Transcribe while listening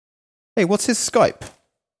Hey, what's his Skype?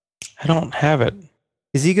 I don't have it.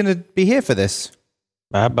 Is he going to be here for this?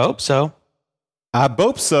 I hope so. I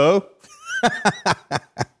hope so.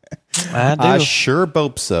 I do. I sure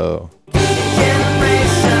hope so.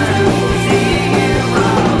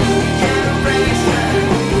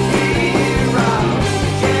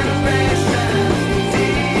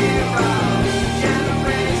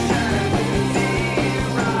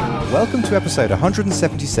 Welcome to episode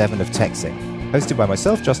 177 of TechSync, hosted by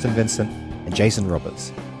myself, Justin Vincent, and Jason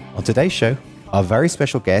Roberts. On today's show, our very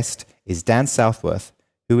special guest is Dan Southworth,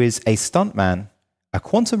 who is a stuntman, a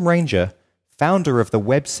quantum ranger, founder of the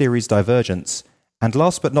web series Divergence, and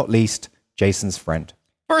last but not least, Jason's friend.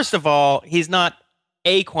 First of all, he's not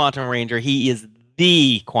a quantum ranger. He is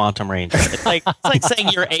the quantum ranger. It's like saying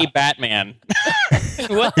you're a Batman.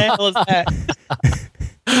 What the hell is that?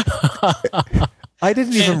 I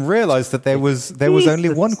didn't even realize that there was only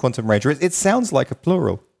one quantum ranger. It sounds like a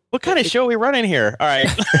plural. What kind of show are we running here? All right.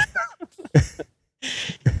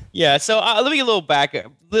 Yeah. So let me get a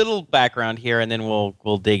little background here, and then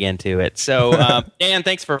we'll dig into it. So, Dan,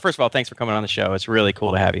 first of all, thanks for coming on the show. It's really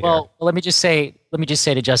cool to have you here. Well, let me just say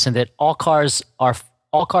to Justin that all cars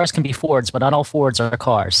can be Fords, but not all Fords are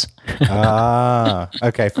cars.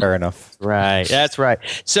 Okay, fair enough. Right. That's right.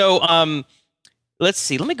 So, let's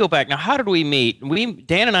see. Let me go back. Now, how did we meet?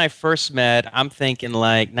 Dan and I first met, I'm thinking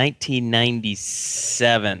like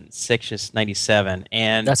 1997, 97.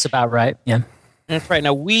 And that's about right. Yeah. That's right.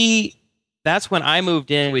 Now, that's when I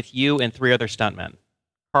moved in with you and three other stuntmen.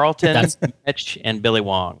 Carlton, Mitch, and Billy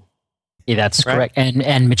Wong. Yeah, that's correct.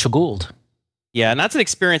 And Mitchell Gould. Yeah, and that's an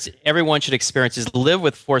experience everyone should experience, is live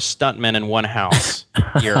with four stuntmen in one house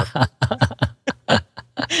here.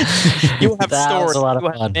 You will have stories. You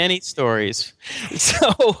will have many stories.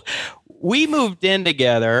 So we moved in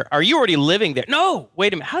together. Are you already living there? No,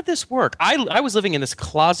 wait a minute. How did this work? I was living in this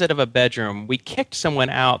closet of a bedroom. We kicked someone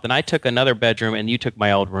out. Then I took another bedroom, and you took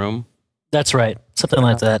my old room. That's right. Something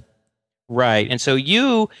like that. Right. And so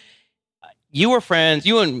you were friends.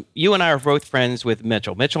 You and I are both friends with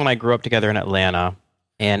Mitchell. Mitchell and I grew up together in Atlanta.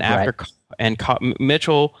 And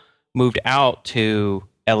Mitchell moved out to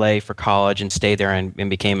LA for college and stayed there and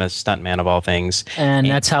became a stuntman of all things. And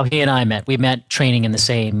that's how he and I met. We met training in the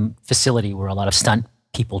same facility where a lot of stunt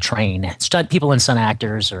people train. Stunt people and stunt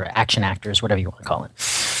actors or action actors, whatever you want to call it.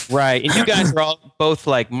 Right. And you guys are all both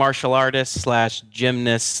like martial artists /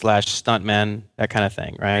 gymnasts / stuntmen, that kind of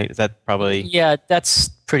thing, right? Is that probably... Yeah, that's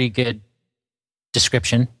pretty good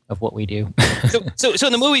description of what we do. So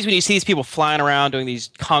in the movies, when you see these people flying around doing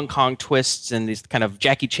these Hong Kong twists and these kind of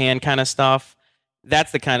Jackie Chan kind of stuff,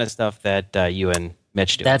 that's the kind of stuff that you and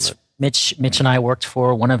Mitch do. That's Mitch and I worked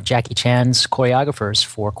for one of Jackie Chan's choreographers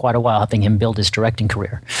for quite a while, helping him build his directing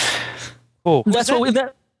career. Cool.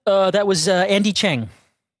 That was Andy Cheng.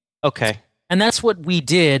 Okay. And that's what we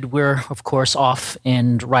did. We're, of course, off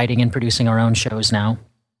and writing and producing our own shows now.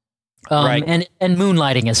 Right. And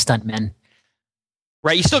moonlighting as stuntmen.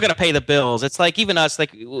 Right. You still got to pay the bills. It's like even us,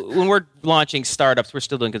 like when we're launching startups, we're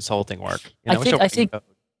still doing consulting work. You know,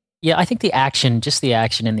 I think the action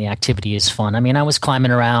and the activity is fun. I mean, I was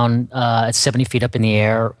climbing around at 70 feet up in the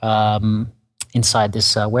air inside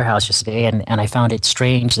this warehouse yesterday, and I found it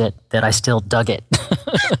strange that I still dug it.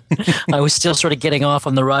 I was still sort of getting off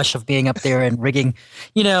on the rush of being up there and rigging,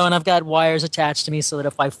 and I've got wires attached to me so that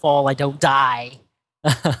if I fall, I don't die.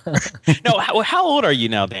 No, how old are you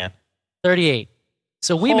now, Dan? 38.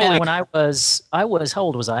 So we met when I was, how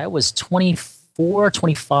old was I? I was 24,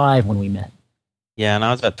 25 when we met. Yeah, and I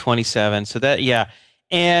was about 27. So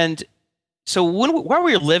and so while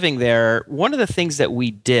we were living there, one of the things that we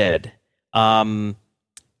did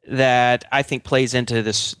that I think plays into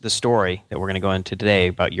the story that we're going to go into today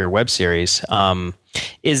about your web series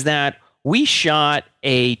is that we shot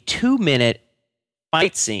a 2-minute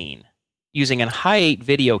fight scene using a Hi8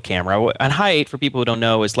 video camera. And Hi8, for people who don't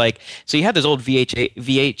know, is like, so you had those old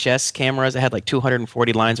VHS cameras that had like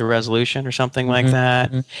 240 lines of resolution or something like that.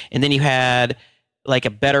 Mm-hmm. And then you had like a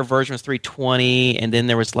better version was 320, and then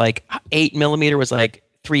there was like 8mm was like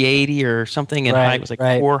 380 or something, and height was like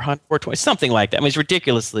 400, 420, something like that. I mean, it's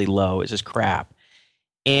ridiculously low. It's just crap.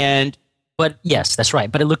 But yes, that's right.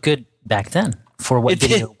 But it looked good back then for what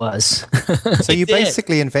video was. So you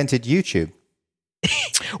basically invented YouTube.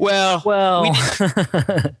 Well,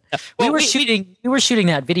 we were shooting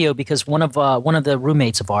that video because one of the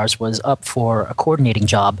roommates of ours was up for a coordinating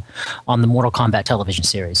job on the Mortal Kombat television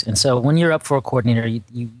series. And so when you're up for a coordinator,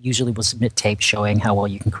 you usually will submit tape showing how well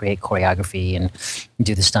you can create choreography and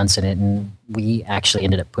do the stunts in it. And we actually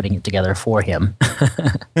ended up putting it together for him.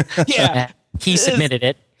 Yeah, he submitted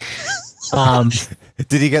it.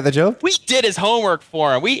 Did he get the job? We did his homework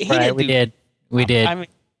for him. We did. I mean,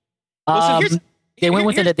 well, so they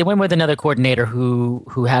went with another coordinator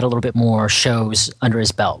who had a little bit more shows under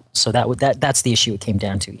his belt. So that's the issue it came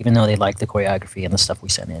down to. Even though they liked the choreography and the stuff we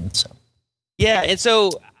sent in. So yeah, and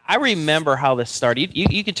so I remember how this started.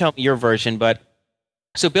 You can tell me your version, but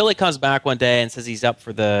so Billy comes back one day and says he's up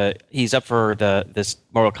for this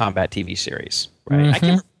Mortal Kombat TV series. Right?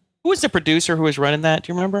 Mm-hmm. Who was the producer who was running that?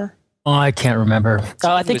 Do you remember? Oh, I can't remember.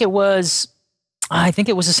 I think it was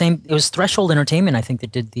the same. It was Threshold Entertainment. I think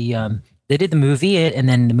that did the. They did the movie, and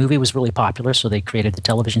then the movie was really popular, so they created the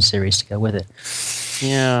television series to go with it.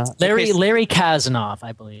 Yeah, Larry Kazanoff,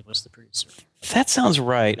 I believe, was the producer. That sounds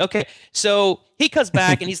right. Okay, so he comes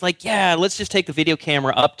back and he's like, "Yeah, let's just take the video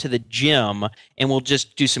camera up to the gym, and we'll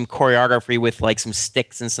just do some choreography with like some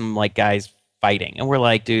sticks and some like guys fighting." And we're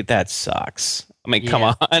like, "Dude, that sucks. I mean, come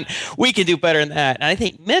on, we can do better than that." And I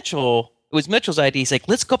think it was Mitchell's idea. He's like,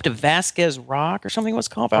 let's go up to Vasquez Rock or something. What's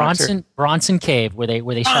it called? Bronson Cave, where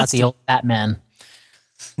they shot the old Batman.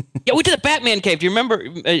 Yeah, we did the Batman Cave. Do you remember?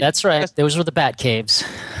 That's right. Those were the Bat Caves.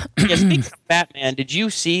 Yeah, speaking of Batman, did you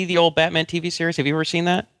see the old Batman TV series? Have you ever seen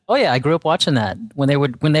that? Oh yeah, I grew up watching that when they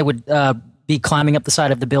would be climbing up the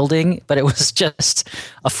side of the building, but it was just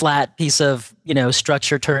a flat piece of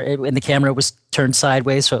structure, and the camera was turned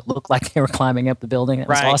sideways, so it looked like they were climbing up the building. It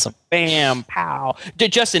was awesome. Bam, pow.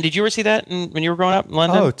 Justin, did you ever see that when you were growing up in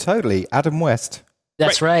London? Oh, totally. Adam West.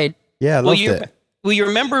 That's right. Yeah, I loved it. Well, you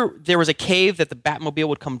remember there was a cave that the Batmobile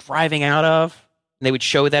would come driving out of, and they would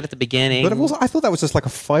show that at the beginning. But I thought that was just like a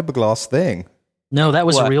fiberglass thing. No, that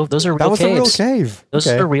was a real. Those are real caves. That was a real cave. Those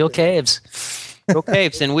are real caves. Real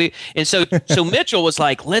caves, and so Mitchell was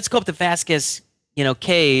like, let's go up to Vasquez,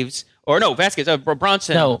 caves, or no, Vasquez,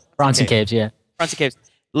 Bronson. No, Bronson Caves, yeah. Bronson Caves.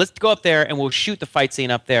 Let's go up there and we'll shoot the fight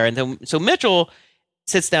scene up there. And then so Mitchell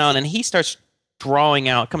sits down and he starts drawing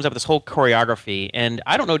out, comes up with this whole choreography. And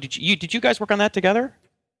I don't know, did you guys work on that together?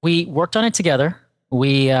 We worked on it together.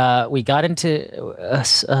 We got into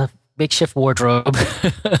a makeshift wardrobe.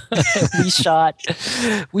 we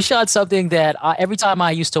shot something that every time I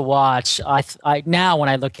used to watch, I now when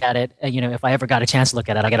I look at it, if I ever got a chance to look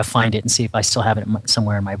at it, I got to find it and see if I still have it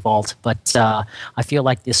somewhere in my vault. But I feel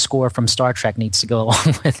like this score from Star Trek needs to go along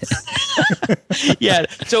with it. Yeah.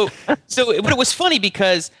 So but it was funny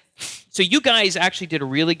because so you guys actually did a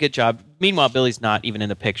really good job. Meanwhile, Billy's not even in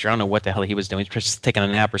the picture. I don't know what the hell he was doing. He was just taking a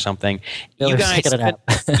nap or something. Billy was taking a nap.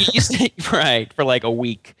 Right, for like a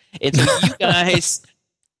week. And so you guys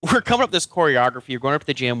were coming up with this choreography. You're going up to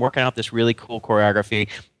the gym, working out this really cool choreography.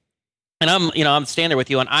 And I'm standing there with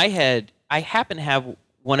you, and I happen to have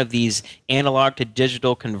one of these analog to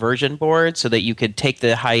digital conversion boards so that you could take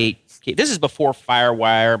the height. This is before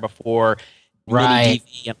FireWire, before right,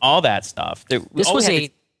 DV and all that stuff.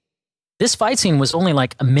 This fight scene was only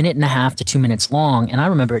like a minute and a half to 2 minutes long, and I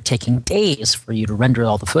remember it taking days for you to render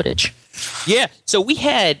all the footage. Yeah, so we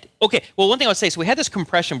had one thing I would say, so we had this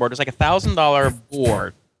compression board. It was like $1,000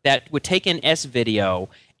 board that would take in S-video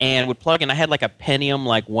and would plug in. I had like a Pentium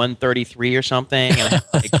like 133 or something, and I had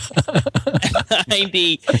like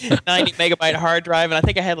 90 megabyte hard drive, and I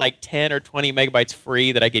think I had like 10 or 20 megabytes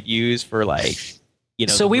free that I could use for like.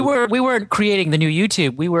 So we weren't creating the new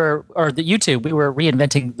YouTube. We were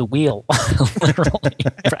reinventing the wheel, literally,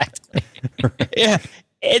 practically. Yeah,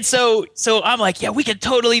 and so I'm like, yeah, we can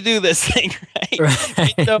totally do this thing,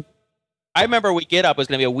 right? So I remember we get up. It was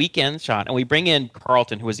going to be a weekend shot, and we bring in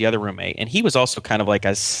Carlton, who was the other roommate, and he was also kind of like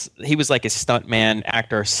a stuntman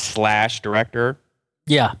actor / director.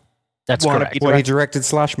 Yeah, that's correct. Well, he directed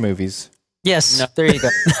Slash movies. Yes, no. There you go.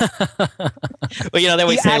 Well, then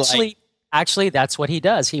we say Actually, that's what he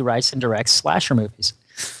does. He writes and directs slasher movies.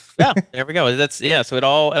 Yeah, there we go. So it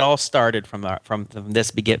all started from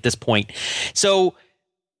this point. So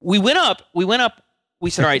we went up. We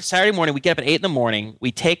said, all right, Saturday morning. We get up at 8 a.m.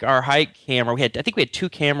 We take our high camera. I think we had 2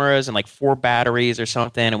 cameras and like 4 batteries or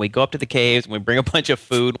something. And we go up to the caves and we bring a bunch of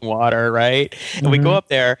food and water, right? And we go up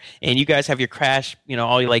there, and you guys have your crash,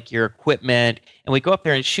 all your equipment, and we go up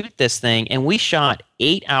there and shoot this thing. And we shot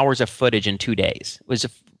 8 hours of footage in 2 days. It was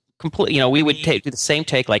complete. We would do the same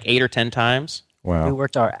take like 8 or 10 times. Wow. We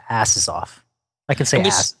worked our asses off. I can say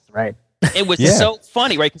asses, right? It was so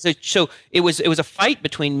funny, right? So it was a fight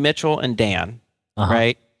between Mitchell and Dan,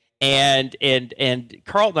 right? And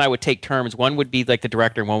Carlton and I would take turns. One would be like the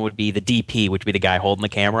director, and one would be the DP, which would be the guy holding the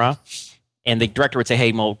camera. And the director would say,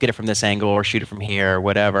 "Hey, Mo, get it from this angle, or shoot it from here, or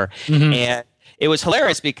whatever." Mm-hmm. And it was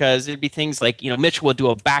hilarious because it'd be things like Mitchell would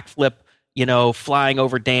do a backflip, flying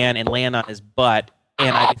over Dan and land on his butt.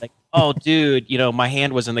 And I'd be like, "Oh, dude, my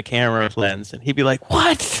hand was in the camera lens," and he'd be like,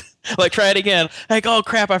 "What?" Like, try it again. Like, oh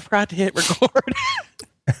crap, I forgot to hit record.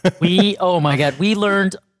 Oh my God, we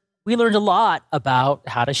learned a lot about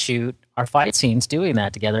how to shoot our fight scenes doing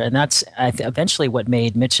that together, and that's eventually what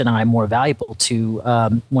made Mitch and I more valuable to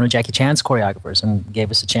one of Jackie Chan's choreographers, and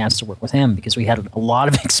gave us a chance to work with him because we had a lot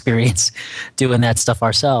of experience doing that stuff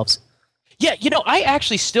ourselves. Yeah, I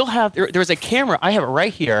actually still have. There was a camera. I have it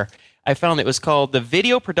right here. I found it was called the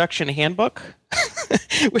Video Production Handbook,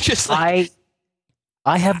 which is like.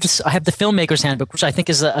 I have the filmmaker's handbook, which I think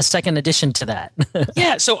is a second edition to that.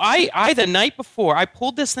 Yeah, so I the night before I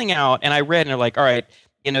pulled this thing out and I read, and they're like, all right,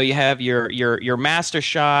 you have your master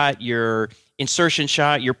shot, your insertion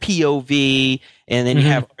shot, your POV, and then you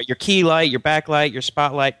have your key light, your backlight, your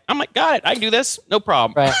spotlight. I'm like, got it, I can do this, no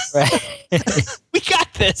problem. Right. We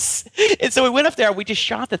got this. And so we went up there, we just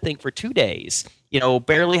shot the thing for 2 days,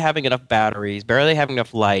 barely having enough batteries, barely having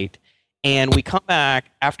enough light. And we come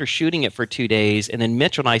back after shooting it for 2 days, and then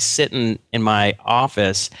Mitchell and I sit in my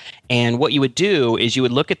office, and what you would do is you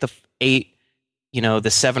would look at the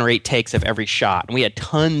 7 or 8 takes of every shot. And we had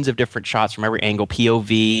tons of different shots from every angle,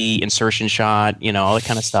 POV, insertion shot, all that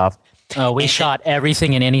kind of stuff. Oh, we shot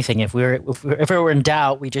everything and anything. If we were in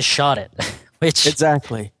doubt, we just shot it, which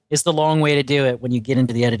exactly is the long way to do it when you get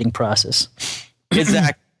into the editing process.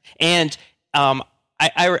 Exactly. And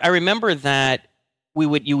I remember that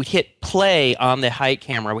you would hit play on the Height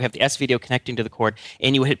camera. We have the S video connecting to the cord,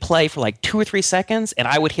 and you would hit play for like 2 or 3 seconds, and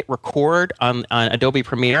I would hit record on Adobe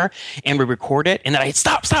Premiere, and we record it, and then I hit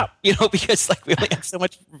stop, because like we only have so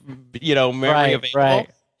much, memory available.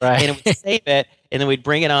 Right. And we'd save it, and then we'd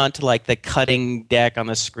bring it on to like the cutting deck on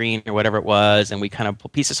the screen or whatever it was, and we kind of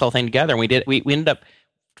piece this whole thing together, and we ended up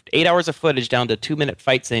 8 hours of footage down to 2-minute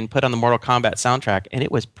fight scene, put on the Mortal Kombat soundtrack, and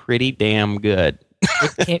it was pretty damn good.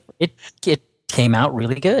 It came out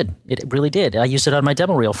really good. It really did. I used it on my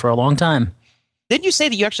demo reel for a long time. Didn't you say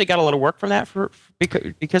that you actually got a lot of work from that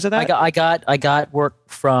because of that? I got work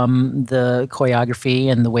from the choreography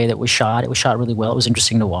and the way that it was shot. It was shot really well. It was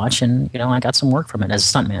interesting to watch, and I got some work from it as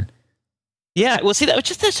a stuntman. Yeah, well, see,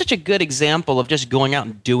 that's such a good example of just going out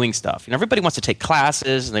and doing stuff. Everybody wants to take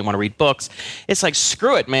classes and they want to read books. It's like,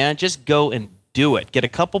 screw it, man. Just go and do it. Get a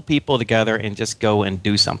couple people together and just go and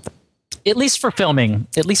do something. At least for filming.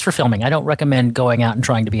 I don't recommend going out and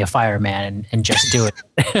trying to be a fireman and just do it.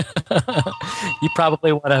 You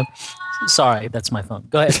probably want to... Sorry, that's my phone.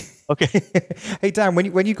 Go ahead. Okay. Hey, Dan,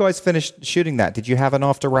 when you guys finished shooting that, did you have an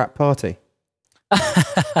after-wrap party?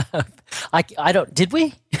 I don't... Did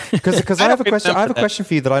we? Because I have a question. I have a question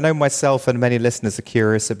for you that I know myself and many listeners are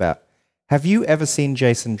curious about. Have you ever seen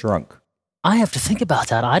Jason drunk? I have to think about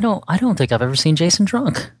that. I don't think I've ever seen Jason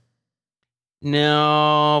drunk.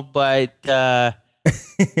 No, but I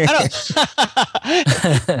don't.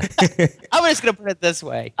 I'm just going to put it this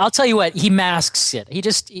way. I'll tell you what, he masks it. He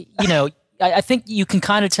just, I think you can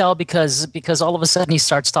kind of tell because all of a sudden he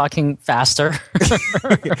starts talking faster.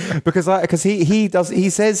 because he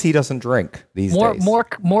says he doesn't drink these days.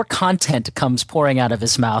 More content comes pouring out of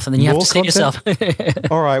his mouth, and then you have to say to yourself.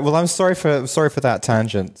 All right. Well, I'm sorry for that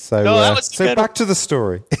tangent. So so back to the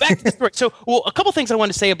story. So, a couple things I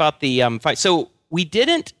want to say about the fight. So we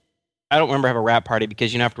didn't. I don't remember have a rap party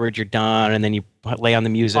because afterwards you're done and then you lay on the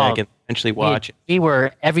music and eventually watch. We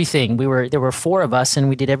were everything. There were 4 of us and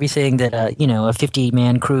we did everything that a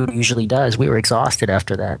 50-man crew usually does. We were exhausted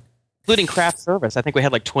after that, including craft service. I think we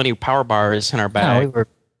had like 20 power bars in our bag. No, we were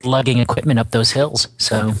lugging equipment up those hills.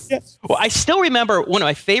 So Well, I still remember one of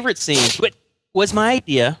my favorite scenes. But was my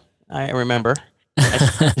idea. I remember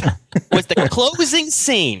was the closing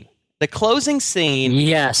scene. The closing scene.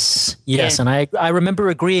 Yes, and I remember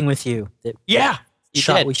agreeing with you that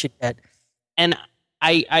we should get. And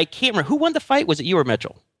I can't remember who won the fight. Was it you or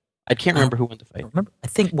Mitchell? I can't remember who won the fight. I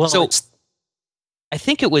think I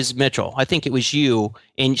think it was Mitchell. I think it was you.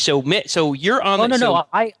 And so you're on. No.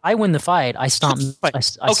 I win the fight. I stomped. I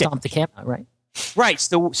stomped the camera. Right. Right.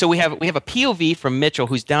 So we have a POV from Mitchell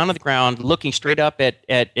who's down on the ground looking straight up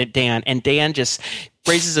at Dan, and Dan just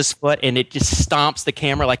raises his foot and it just stomps the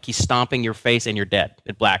camera like he's stomping your face and you're dead.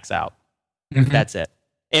 It blacks out. Mm-hmm. That's it.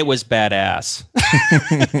 It was badass.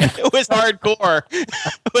 It was hardcore,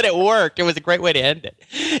 but it worked. It was a great way to end it.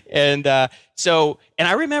 And I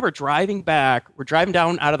remember driving back. We're driving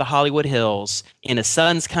down out of the Hollywood Hills, and the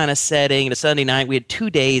sun's kind of setting. It's a Sunday night. We had 2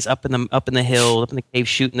 days up in the hill, up in the cave,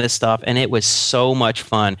 shooting this stuff, and it was so much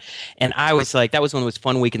fun. And I was like, that was one of the most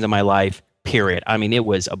fun weekends of my life. Period. I mean, it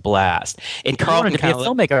was a blast. And Carlton, you were a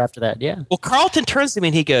filmmaker after that, yeah. Well, Carlton turns to me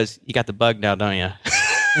and he goes, "You got the bug now, don't you?"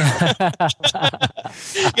 I'm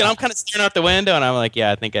kind of staring out the window and I'm like,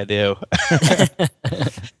 yeah, I think I do.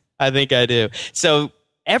 I think I do. So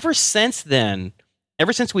ever since then,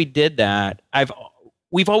 ever since we did that,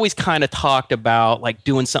 we've always kind of talked about like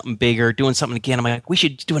doing something bigger, doing something again. I'm like, we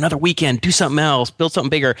should do another weekend, do something else, build something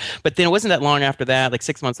bigger. But then it wasn't that long after that, like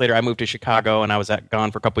 6 months later, I moved to Chicago and I was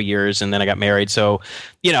gone for a couple of years, and then I got married. So,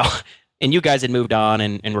 and you guys had moved on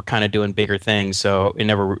and were kind of doing bigger things. So we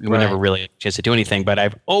never really had a chance to do anything. But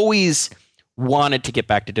I've always wanted to get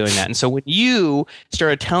back to doing that. And so when you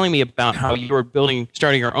started telling me about how you were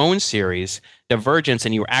starting your own series, Divergence,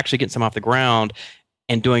 and you were actually getting some off the ground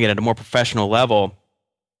and doing it at a more professional level,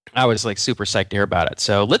 I was like super psyched to hear about it.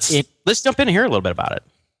 So let's jump in and hear a little bit about it.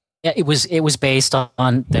 Yeah, it was based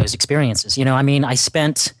on those experiences.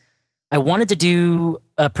 I wanted to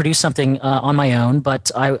produce something on my own,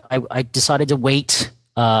 but I decided to wait,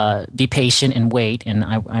 be patient and wait, and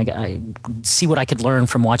I see what I could learn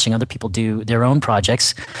from watching other people do their own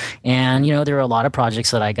projects. And there are a lot of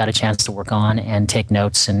projects that I got a chance to work on and take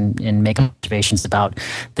notes and make observations about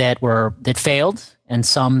that failed, and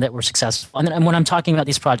some that were successful. And when I'm talking about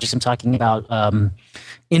these projects, I'm talking about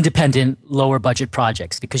independent, lower budget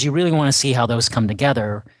projects, because you really want to see how those come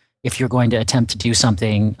together if you're going to attempt to do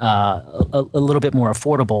something a little bit more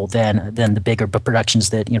affordable than the bigger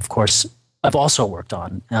productions that, of course, I've also worked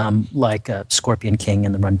on, like Scorpion King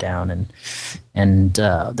and The Rundown and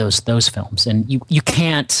those films. And you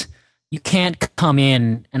can't come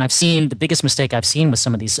in, and I've seen the biggest mistake I've seen with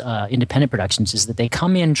some of these independent productions is that they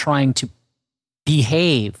come in trying to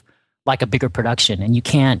behave like a bigger production, and you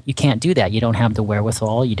can't do that. You don't have the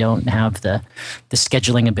wherewithal, you don't have the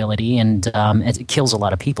scheduling ability, and it kills a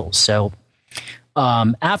lot of people. So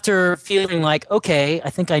after feeling like, okay, I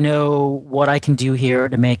think I know what I can do here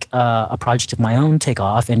to make a project of my own take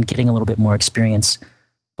off, and getting a little bit more experience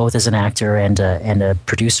both as an actor and a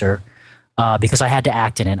producer, because I had to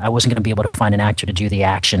act in it. I wasn't going to be able to find an actor to do the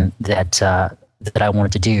action that I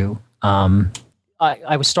wanted to do.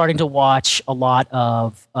 I was starting to watch a lot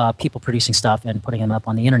of people producing stuff and putting them up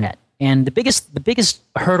on the internet. And the biggest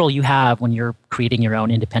hurdle you have when you're creating your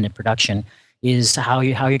own independent production is how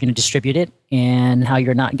you're going to distribute it, and how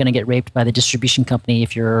you're not going to get raped by the distribution company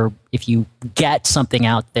if you get something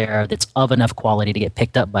out there that's of enough quality to get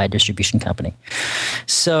picked up by a distribution company.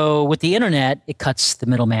 So with the internet, it cuts the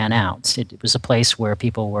middleman out. It was a place where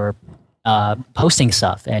people were posting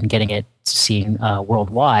stuff and getting it seen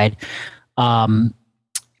worldwide.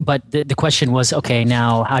 But the question was, okay,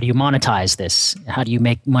 now how do you monetize this? How do you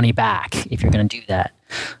make money back if you're going to do that?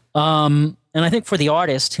 And I think for the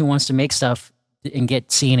artist who wants to make stuff and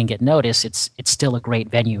get seen and get noticed, it's still a great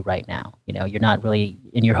venue right now. You're not really,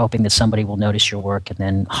 and you're hoping that somebody will notice your work and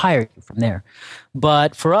then hire you from there.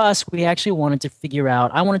 But for us, we actually wanted to figure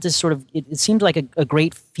out, I wanted to sort of, it seemed like a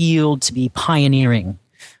great field to be pioneering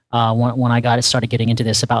when I started getting into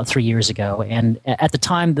this about 3 years ago. And at the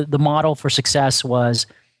time, the model for success was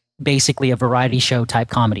basically a variety show type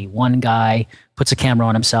comedy. One guy puts a camera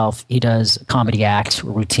on himself. He does a comedy act,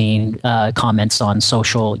 routine, comments on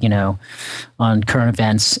social, on current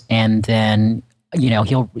events. And then,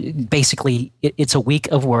 he'll basically, it's a week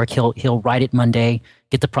of work. He'll write it Monday,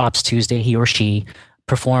 get the props Tuesday, he or she,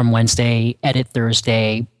 perform Wednesday, edit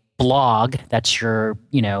Thursday, blog, that's your,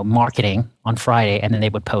 marketing on Friday, and then they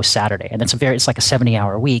would post Saturday. And it's like a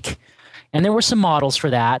 70-hour week. And there were some models for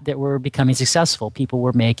that were becoming successful. People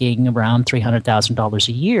were making around $300,000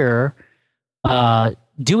 a year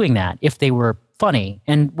doing that if they were funny.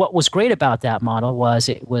 And what was great about that model was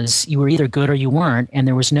you were either good or you weren't, and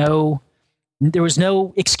there was no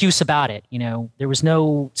excuse about it. There was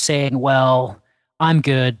no saying, well, I'm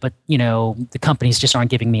good, but the companies just aren't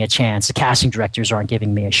giving me a chance. The casting directors aren't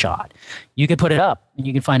giving me a shot. You can put it up, and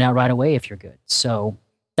you can find out right away if you're good. So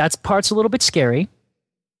that part's a little bit scary.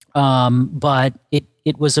 But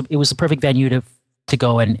it was a perfect venue to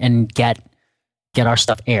go and get our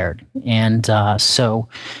stuff aired. And so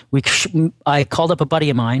I called up a buddy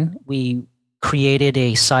of mine. We created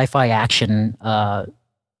a sci-fi action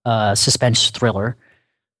suspense thriller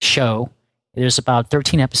show. There's about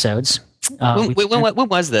 13 episodes. When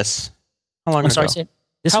was this? How long ago? Sorry,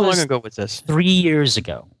 How long ago was this? 3 years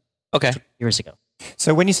ago. Okay. 3 years ago.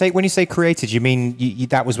 So when you say created, you mean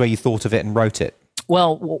that was where you thought of it and wrote it?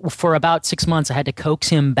 Well, for about 6 months, I had to coax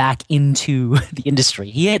him back into the industry.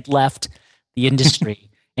 He had left the industry,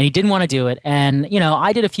 and he didn't want to do it. And,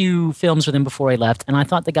 I did a few films with him before I left, and I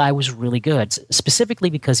thought the guy was really good,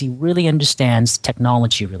 specifically because he really understands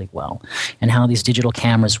technology really well and how these digital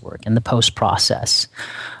cameras work and the post-process.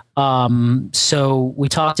 So we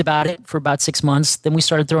talked about it for about 6 months. Then we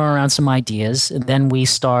started throwing around some ideas, and then we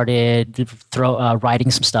started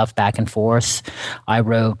writing some stuff back and forth. I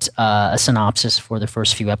wrote a synopsis for the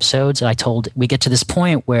first few episodes. We get to this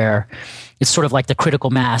point where it's sort of like the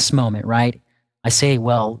critical mass moment, right? I say,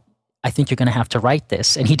 well, I think you're going to have to write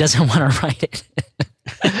this. And he doesn't want to write it.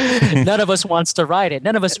 None of us wants to write it.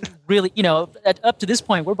 None of us really, up to this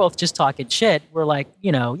point, we're both just talking shit. We're like,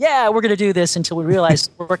 yeah, we're going to do this until we realize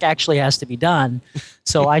work actually has to be done.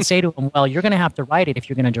 So I say to him, well, you're going to have to write it if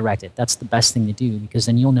you're going to direct it. That's the best thing to do, because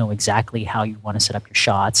then you'll know exactly how you want to set up your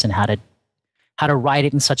shots and how to write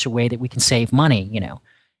it in such a way that we can save money,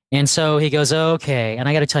 And so he goes, okay. And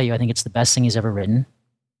I got to tell you, I think it's the best thing he's ever written.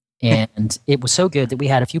 And it was so good that we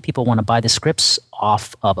had a few people want to buy the scripts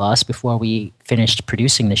off of us before we finished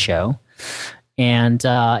producing the show. And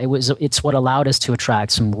it's what allowed us to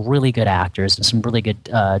attract some really good actors and some really good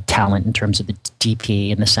talent in terms of the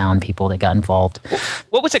DP and the sound people that got involved.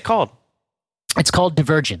 What was it called? It's called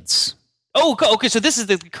Divergence. Oh, okay. So this is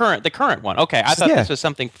the current one. Okay, I thought this was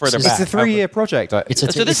something further back. It's a 3-year project.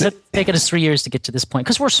 It's taken us 3 years to get to this point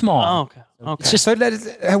because we're small. Oh, okay. It's just, so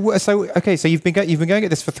you've been going at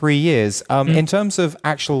this for 3 years. In terms of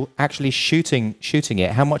actually shooting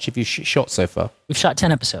it, how much have you shot so far? We've shot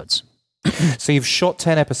 10 episodes. So you've shot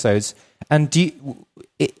 10 episodes, and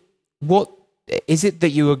what is it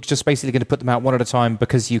that you are just basically going to put them out one at a time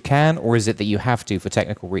because you can, or is it that you have to for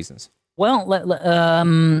technical reasons? Well,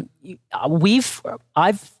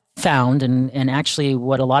 I've found, and actually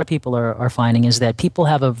what a lot of people are finding is that people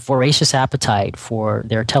have a voracious appetite for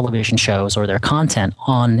their television shows or their content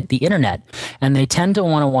on the internet, and they tend to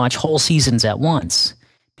want to watch whole seasons at once.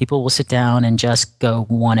 People will sit down and just go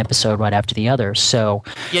one episode right after the other. So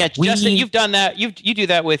yeah, Justin, you've done that. You do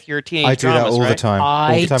that with your teenage dramas, I do that all right?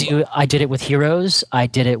 the time. I did it with Heroes. I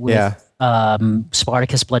did it with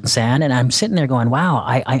Spartacus, Blood and Sand, and I'm sitting there going, "Wow,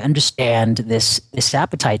 I understand this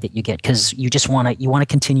appetite that you get because you just want to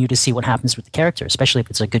continue to see what happens with the character, especially if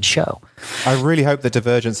it's a good show." I really hope that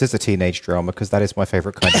Divergence is a teenage drama because that is my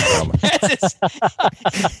favorite kind of drama.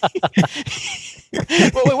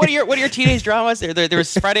 What are your teenage dramas? There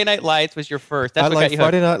was Friday Night Lights was your first. I like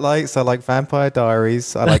Friday Night Lights. I like Vampire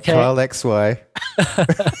Diaries. I like Kyle XY.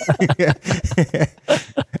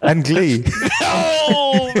 And Glee.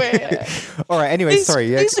 Oh man! All right. Anyway,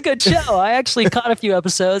 sorry. It's a good show. I actually caught a few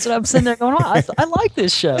episodes, and I'm sitting there going, "Oh, I like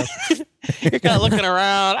this show." You're kind of looking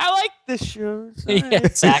around. I like this show. Yeah,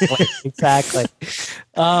 exactly.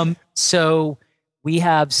 So we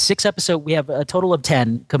have 6 episodes. We have a total of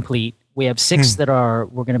 10 complete. We have 6 that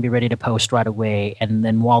we're going to be ready to post right away, and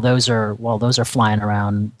then while those are flying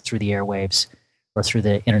around through the airwaves or through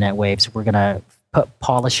the internet waves, we're going to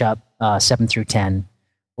polish up 7 through 10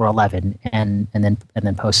 or 11, and then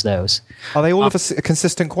post those. Are they all of a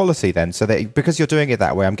consistent quality then? So because you're doing it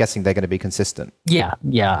that way, I'm guessing they're going to be consistent. Yeah.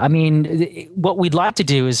 I mean, what we'd like to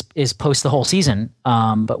do is post the whole season,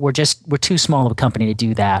 but we're too small of a company to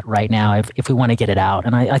do that right now. If we want to get it out,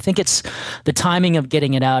 and I think it's the timing of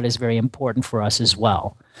getting it out is very important for us as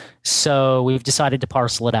well. So we've decided to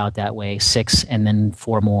parcel it out that way, 6 and then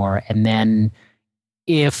 4 more, and then.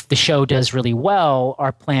 If the show does really well,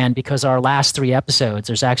 our plan, because our last 3 episodes,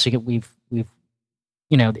 there's actually we've it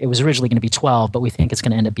was originally going to be 12, but we think it's going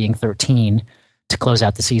to end up being 13 to close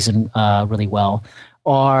out the season really well.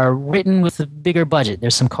 Are written with a bigger budget.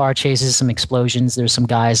 There's some car chases, some explosions. There's some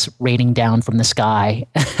guys raining down from the sky.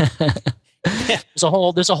 There's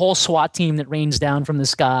a whole SWAT team that rains down from the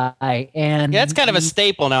sky, and it's kind of a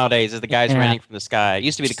staple nowadays. Is the guys raining from the sky? It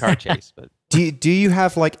used to be the car chase, but. Do you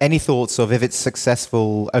have any thoughts of if it's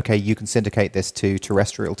successful? Okay, you can syndicate this to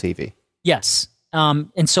terrestrial TV. Yes,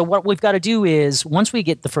 and so what we've got to do is once we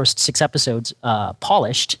get the first 6 episodes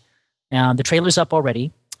polished, the trailer's up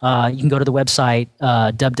already. You can go to the website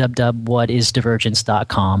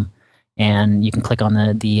www.whatisdivergence.com, and you can click on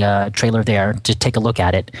the trailer there to take a look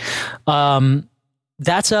at it.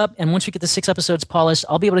 That's up, and once we get the 6 episodes polished,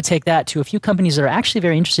 I'll be able to take that to a few companies that are actually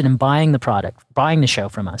very interested in buying the show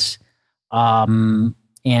from us.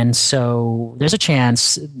 And so there's a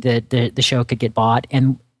chance that the show could get bought,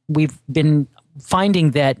 and we've been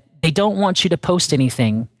finding that they don't want you to post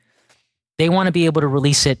anything. They want to be able to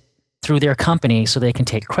release it through their company so they can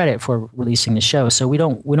take credit for releasing the show. So we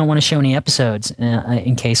don't want to show any episodes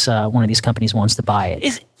in case one of these companies wants to buy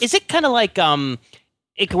it. Is it kind of like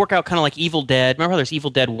it could work out kind of like Evil Dead? Remember how there's Evil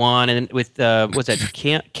Dead 1 and with what's that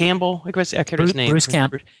Campbell? I can't his name. Bruce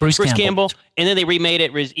Campbell. And then they remade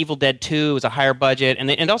it. It was Evil Dead 2. It was a higher budget,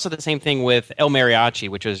 and also the same thing with El Mariachi,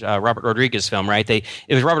 which was Robert Rodriguez's film, right? It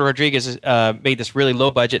was Robert Rodriguez made this really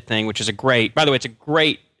low budget thing, which is a great. By the way, it's a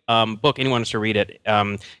great book. Anyone wants to read it?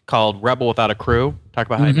 Called Rebel Without a Crew. Talk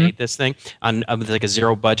about how I made this thing on like a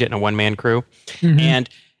 0 budget and a 1-man crew,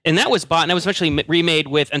 and that was bought, and that was eventually remade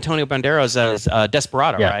with Antonio Banderas as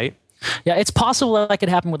Desperado, right? Yeah, it's possible that could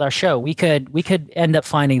happen with our show. We could end up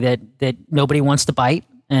finding that nobody wants to bite,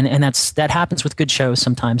 and that happens with good shows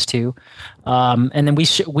sometimes too. And then we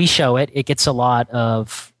show it. It gets a lot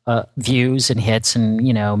of views and hits, and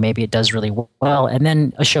maybe it does really well. And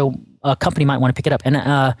then a company might want to pick it up.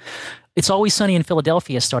 And It's Always Sunny in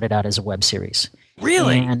Philadelphia started out as a web series.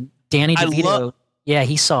 Really? And Danny DeVito. Yeah,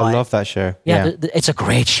 he saw it. I love that show. Yeah, it's a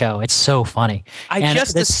great show. It's so funny. I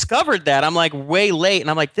just discovered that. I'm like way late, and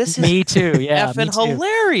I'm like, this is me too. Yeah, effing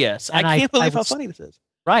hilarious. And I can't believe how funny this is.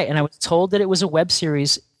 Right, and I was told that it was a web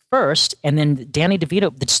series first, and then Danny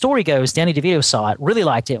DeVito. The story goes, Danny DeVito saw it, really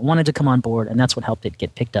liked it, wanted to come on board, and that's what helped it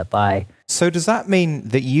get picked up by. So does that mean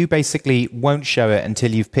that you basically won't show it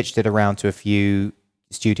until you've pitched it around to a few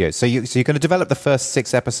studios? So you're going to develop the first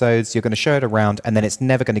 6 episodes, you're going to show it around, and then it's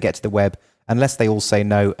never going to get to the web unless they all say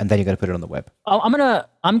no, and then you're going to put it on the web. I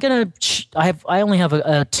only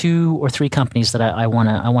have 2 or 3 companies that I want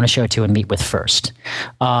to show it to and meet with first,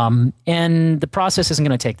 and the process isn't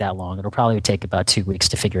going to take that long. It'll probably take about 2 weeks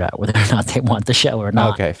to figure out whether or not they want the show or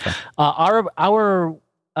not. Okay. Fine.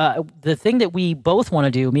 The thing that we both want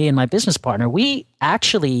to do, me and my business partner, we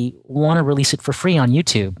actually want to release it for free on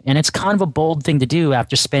YouTube. And it's kind of a bold thing to do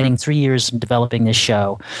after spending 3 years in developing this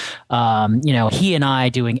show. He and I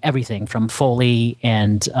doing everything from Foley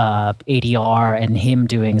and ADR, and him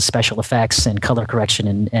doing special effects and color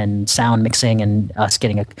correction and sound mixing, and us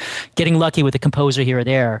getting lucky with a composer here or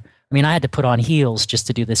there. I mean, I had to put on heels just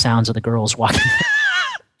to do the sounds of the girls walking.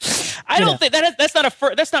 I don't think that's not a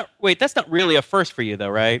first. That's not really a first for you, though,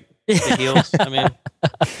 right? The heels. I mean,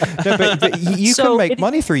 no, but you can make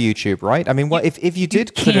money through YouTube, right? I mean, what if you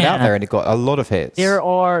did put it out there and it got a lot of hits?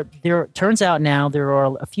 Turns out now there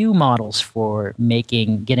are a few models for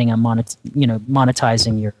monetizing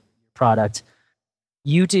your product.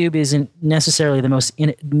 YouTube isn't necessarily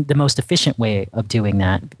the most efficient way of doing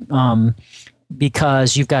that.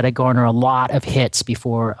 Because you've got to garner a lot of hits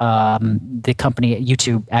before the company at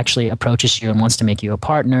YouTube actually approaches you and wants to make you a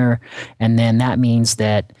partner, and then that means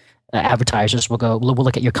that advertisers will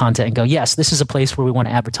look at your content and go, yes, this is a place where we want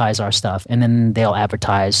to advertise our stuff, and then they'll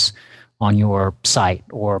advertise on your site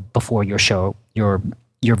or before your show, your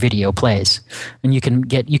video plays, and you can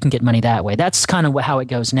get money that way. That's kind of how it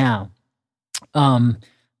goes now,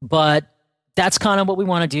 but. That's kind of what we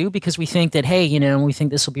want to do because we think that, hey, we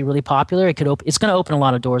think this will be really popular. It's going to open a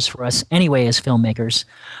lot of doors for us anyway as filmmakers.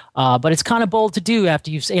 But it's kind of bold to do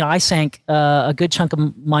after I sank a good chunk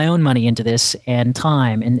of my own money into this and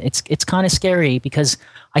time, and it's kind of scary because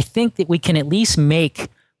I think that we can at least make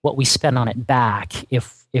what we spend on it back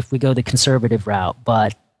if we go the conservative route.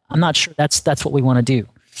 But I'm not sure that's what we want to do.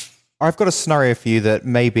 I've got a scenario for you that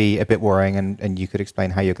may be a bit worrying, and you could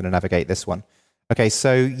explain how you're going to navigate this one. Okay,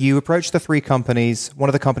 so you approach the 3 companies. One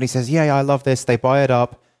of the companies says, yeah, I love this. They buy it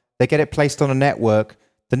up. They get it placed on a network.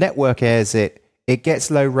 The network airs it. It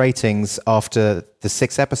gets low ratings after the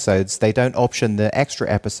 6 episodes. They don't option the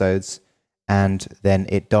extra episodes, and then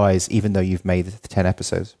it dies, even though you've made the 10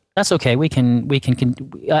 episodes. That's okay. We can.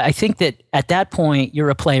 I think that at that point, you're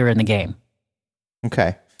a player in the game.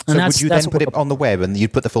 Okay. So would you then put it on the web and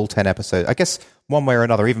you'd put the full 10 episodes? I guess one way or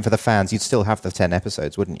another, even for the fans, you'd still have the 10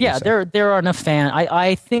 episodes, wouldn't you? Yeah, there are enough fans.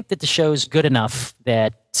 I think that the show's good enough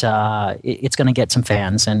that it's going to get some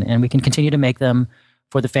fans, and we can continue to make them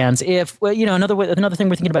for the fans. If another thing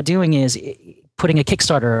we're thinking about doing is putting a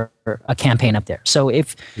Kickstarter or a campaign up there. So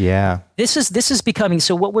this is becoming,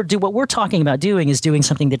 so what we're talking about doing is doing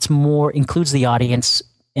something that's more includes the audience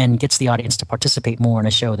and gets the audience to participate more in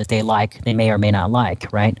a show that they may or may not like,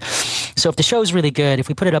 right? So if the show is really good, if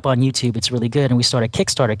we put it up on YouTube, it's really good, and we start a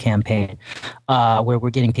Kickstarter campaign where we're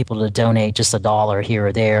getting people to donate just $1 here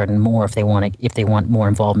or there and more if they want more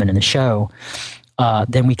involvement in the show,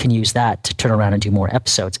 then we can use that to turn around and do more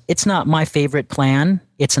episodes. It's not my favorite plan.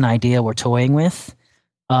 It's an idea we're toying with.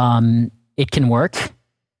 It can work.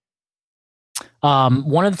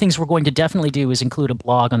 One of the things we're going to definitely do is include a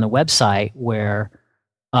blog on the website where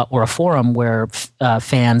or a forum where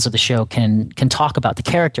fans of the show can talk about the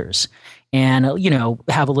characters, and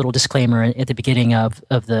have a little disclaimer at the beginning of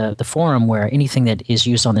the forum where anything that is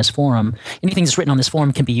used on this forum, anything that's written on this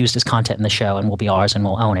forum can be used as content in the show and will be ours and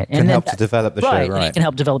we'll own it. And help to develop the show, right? And it can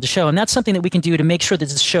help develop the show, and that's something that we can do to make sure that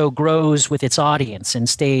the show grows with its audience and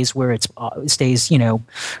stays where it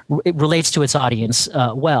relates to its audience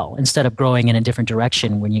well, instead of growing in a different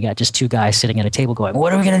direction when you got just 2 guys sitting at a table going,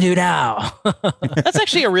 "What are we going to do now?" That's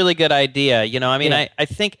actually a really good idea. I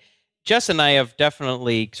think Jess and I have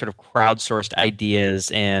definitely sort of crowdsourced ideas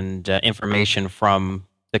and information from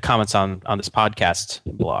the comments on this podcast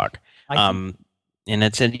blog. And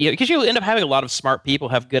it's because you end up having a lot of smart people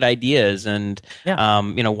have good ideas, and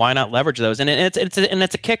why not leverage those? And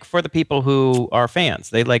it's a kick for the people who are fans.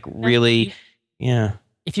 They really, yeah.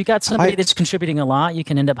 if you got somebody that's contributing a lot, you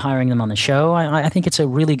can end up hiring them on the show. I think it's a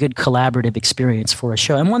really good collaborative experience for a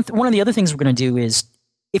show. And one of the other things we're going to do is,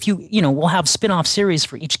 if we'll have spin-off series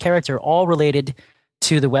for each character, all related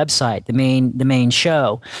to the website, the main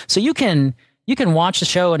show. So you can watch the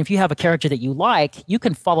show, and if you have a character that you like, you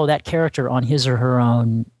can follow that character on his or her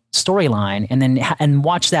own storyline, and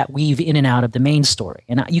watch that weave in and out of the main story.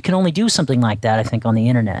 And you can only do something like that, I think, on the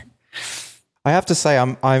internet. I have to say,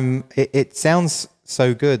 it sounds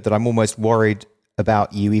so good that I'm almost worried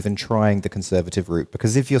about you even trying the conservative route,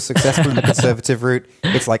 because if you're successful in the conservative route,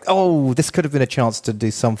 it's like, oh, this could have been a chance to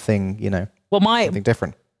do something, something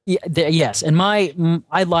different. Yeah, yes, and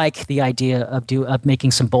I like the idea of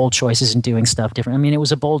making some bold choices and doing stuff different. I mean, it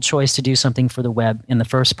was a bold choice to do something for the web in the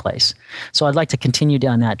first place, so I'd like to continue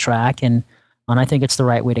down that track, and I think it's the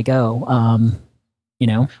right way to go.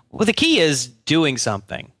 Well, the key is doing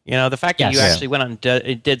something. The fact that you actually went on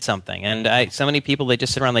and did something. And so many people, they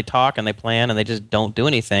just sit around, they talk and they plan, and they just don't do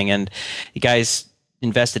anything. And you guys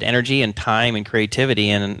invested energy and time and creativity,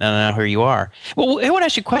 and now here you are. Well, I want to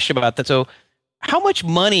ask you a question about that. So, how much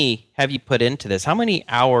money have you put into this? How many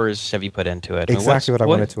hours have you put into it? Exactly what I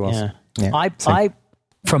wanted to ask. Yeah. I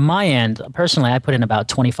from my end, personally, I put in about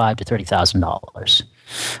 $25,000 to $30,000.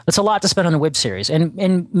 That's a lot to spend on a web series. And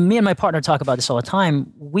me and my partner talk about this all the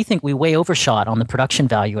time. We think we way overshot on the production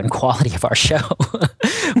value and quality of our show.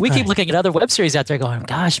 We keep looking at other web series out there going,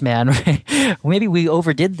 gosh, man, maybe we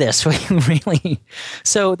overdid this. Really.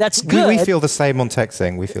 So that's good. We feel the same on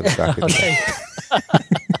TechSing. We feel exactly the same.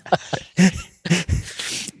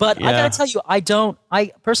 But I got to tell you,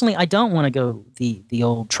 I personally don't want to go the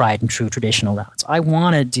old tried and true traditional routes. I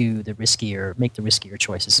want to make the riskier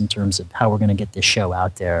choices in terms of how we're going to get this show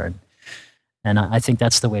out there. And I think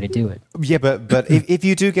that's the way to do it. Yeah, but if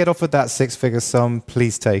you do get offered that six-figure sum,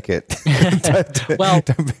 please take it.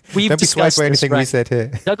 We've don't be swayed by anything we said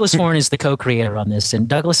here. Douglas Horn is the co-creator on this, and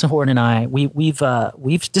Douglas Horn and I,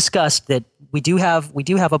 we've discussed that we do have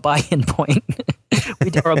a buy-in point.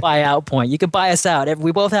 Or a buyout point. You can buy us out.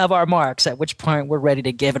 We both have our marks, at which point we're ready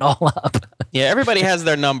to give it all up. Yeah, everybody has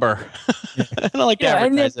their number. I don't like to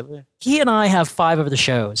advertise it. He and I have 5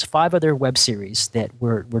 other web series that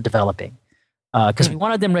we're developing. Because we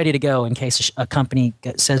wanted them ready to go in case a company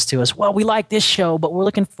says to us, well, we like this show, but we're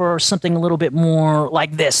looking for something a little bit more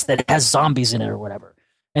like this that has zombies in it or whatever.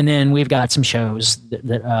 And then we've got some shows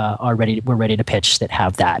that we're ready to pitch that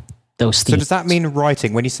have those themes. So does that mean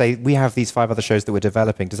writing? When you say we have these 5 other shows that we're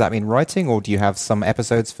developing, does that mean writing, or do you have some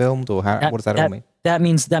episodes filmed, or what does that all mean? That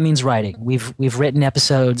means writing. We've written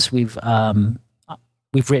episodes. We've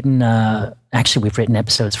written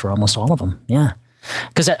episodes for almost all of them. Yeah,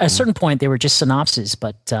 because at a certain point they were just synopses,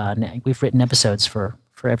 but we've written episodes for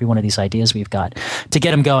every one of these ideas we've got to get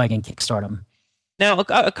them going and kickstart them. Now,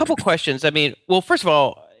 a couple questions. I mean, well, first of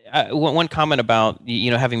all, one comment about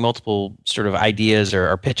having multiple sort of ideas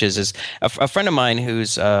or pitches is a friend of mine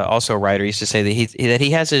who's also a writer used to say that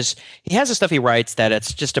he has the stuff he writes that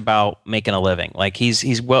it's just about making a living. Like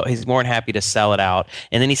he's more than happy to sell it out.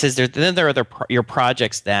 And then he says there are your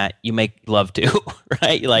projects that you make love to,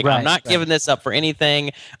 right? Like, I'm not giving this up for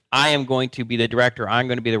anything. I am going to be the director. I'm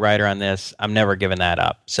going to be the writer on this. I'm never giving that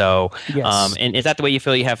up. So, yes. And is that the way you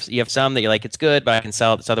feel? You have some that you're like, it's good, but I can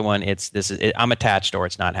sell it. This other one, I'm attached, or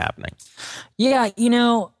it's not happening. Yeah,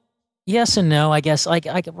 yes and no. I guess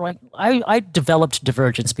I developed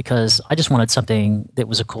Divergence because I just wanted something that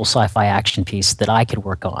was a cool sci-fi action piece that I could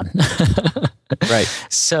work on. Right.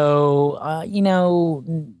 So, I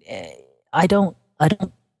don't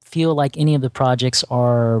feel like any of the projects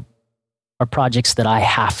are projects that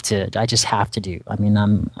I just have to do. I mean,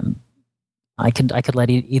 I could let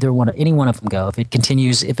any one of them go if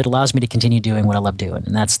it allows me to continue doing what I love doing,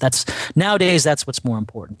 and that's nowadays that's what's more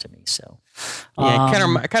important to me. So yeah,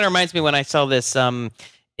 it kind of reminds me when I saw this.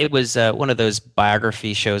 It was one of those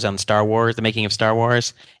biography shows on Star Wars, the making of Star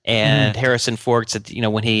Wars, and Harrison Ford said,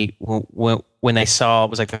 when they saw, it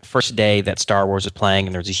was like the first day that Star Wars was playing,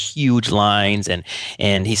 and there was these huge lines,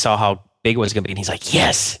 and he saw how big it was going to be, and he's like,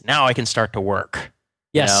 yes, now I can start to work.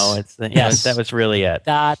 Yes, that was really it.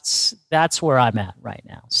 That's where I'm at right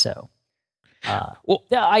now. So, I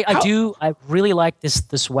really like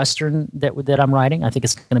this Western that I'm writing. I think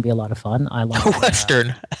it's going to be a lot of fun. I like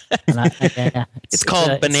Western. It's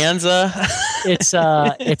called Bonanza. It's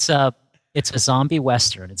a zombie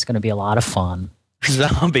Western. It's going to be a lot of fun.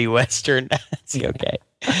 Zombie Western. Okay.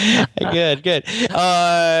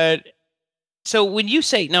 Good. So when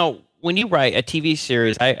you write a TV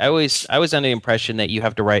series, I was under the impression that you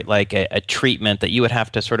have to write like a treatment, that you would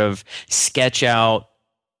have to sort of sketch out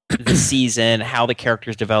the season, how the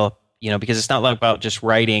characters develop, because it's not like about just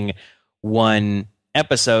writing one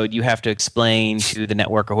episode, you have to explain to the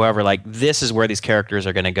network or whoever, like, this is where these characters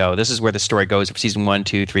are going to go. This is where the story goes for season 1,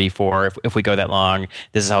 2, 3, 4. If we go that long,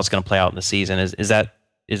 this is how it's going to play out in the season. Is that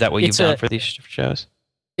what you've done for these shows?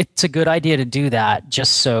 It's a good idea to do that,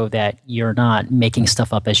 just so that you're not making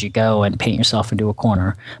stuff up as you go and paint yourself into a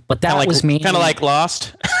corner. But that was me. Kind of like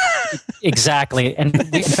Lost. Exactly. And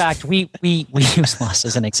in fact, we use Lost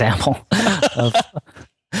as an example.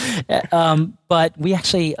 But we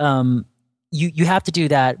actually, you have to do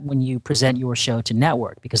that when you present your show to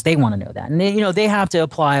network, because they want to know that. And they have to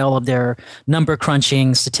apply all of their number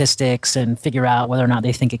crunching statistics and figure out whether or not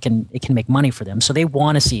they think it can make money for them. So they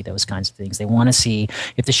want to see those kinds of things. They want to see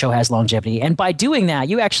if the show has longevity. And by doing that,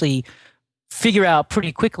 you actually figure out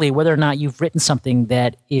pretty quickly whether or not you've written something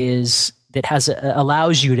that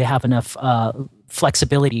allows you to have enough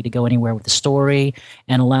flexibility to go anywhere with the story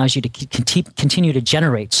and allows you to continue to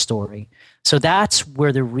generate story. So that's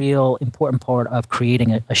where the real important part of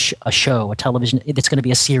creating a show, a television, it's going to be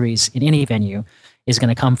a series in any venue, is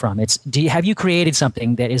going to come from. Have you created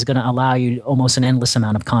something that is going to allow you almost an endless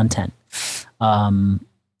amount of content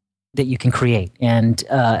that you can create and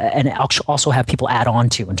also have people add on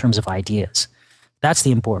to in terms of ideas. That's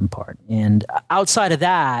the important part. And outside of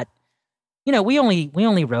that, we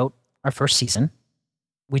only wrote our first season.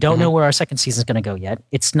 We don't know where our second season is going to go yet.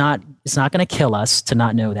 It's not going to kill us to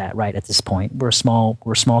not know that right at this point. We're a small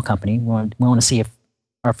company. We want to see if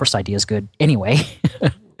our first idea is good anyway.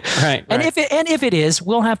 Right. And if it is,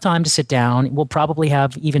 we'll have time to sit down. We'll probably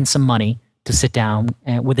have even some money to sit down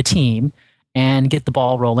with a team and get the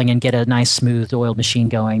ball rolling and get a nice smooth oiled machine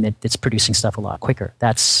going that's producing stuff a lot quicker.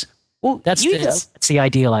 That's the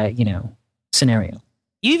ideal scenario.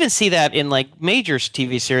 You even see that in like major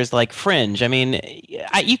TV series like Fringe. I mean,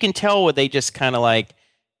 you can tell when they just kind of like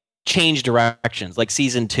change directions, like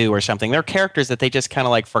season 2 or something. There are characters that they just kind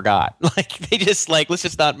of like forgot. Like they just like, let's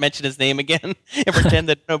just not mention his name again and pretend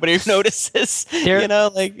that nobody notices.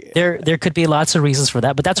 There could be lots of reasons for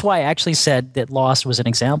that, but that's why I actually said that Lost was an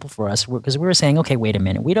example for us, because we were saying, okay, wait a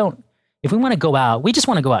minute, if we want to go out, we just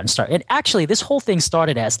want to go out and start. And actually, this whole thing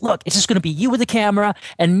started as, look, it's just going to be you with a camera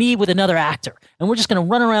and me with another actor. And we're just going to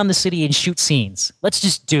run around the city and shoot scenes. Let's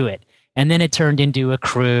just do it. And then it turned into a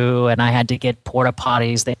crew, and I had to get porta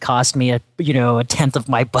potties that cost me a tenth of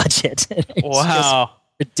my budget. Wow.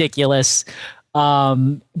 Just ridiculous.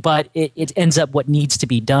 But it ends up what needs to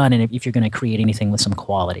be done. And if you're going to create anything with some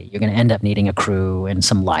quality, you're going to end up needing a crew and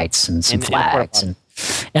some lights and some flags and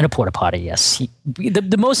a porta potty. Yes.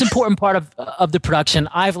 The most important part of the production,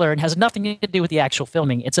 I've learned, has nothing to do with the actual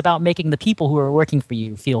filming. It's about making the people who are working for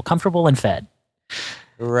you feel comfortable and fed.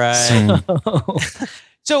 Right.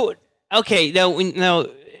 So okay, now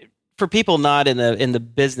for people not in the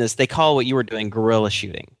business, they call what you were doing guerrilla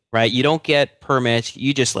shooting, right? You don't get permits.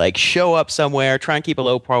 You just like show up somewhere, try and keep a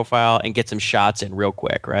low profile, and get some shots in real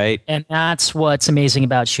quick, right? And that's what's amazing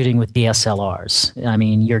about shooting with DSLRs. I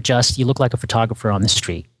mean, you look like a photographer on the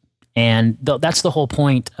street. And that's the whole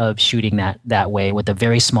point of shooting that way with a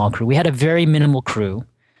very small crew. We had a very minimal crew.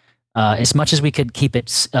 As much as we could keep it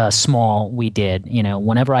small, we did.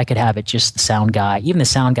 Whenever I could have it, just the sound guy. Even the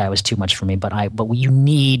sound guy was too much for me. But you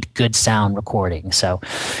need good sound recording. So,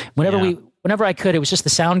 whenever I could, it was just the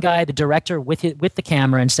sound guy, the director with the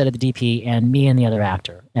camera instead of the DP, and me and the other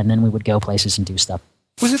actor. And then we would go places and do stuff.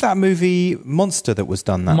 Was it that movie Monster that was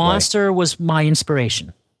done that way? Monster was my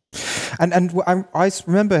inspiration. And I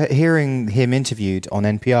remember hearing him interviewed on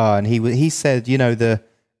NPR, and he said,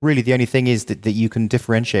 really, the only thing is that you can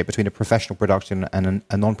differentiate between a professional production and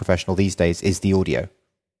a non-professional these days is the audio.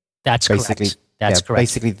 That's correct. That's correct.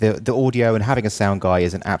 Basically, the audio and having a sound guy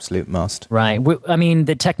is an absolute must. Right. I mean,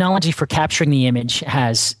 the technology for capturing the image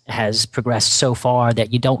has progressed so far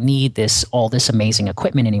that you don't need all this amazing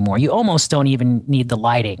equipment anymore. You almost don't even need the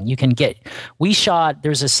lighting.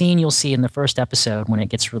 There's a scene you'll see in the first episode when it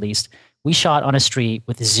gets released. We shot on a street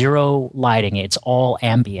with zero lighting. It's all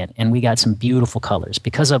ambient, and we got some beautiful colors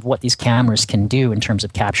because of what these cameras can do in terms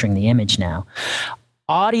of capturing the image now.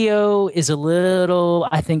 Audio is a little,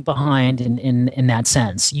 I think, behind in that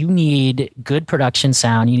sense. You need good production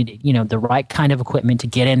sound. You need, the right kind of equipment to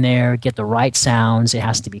get in there, get the right sounds. It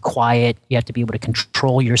has to be quiet. You have to be able to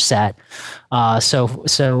control your set. So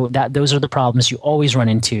those are the problems you always run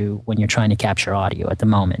into when you're trying to capture audio at the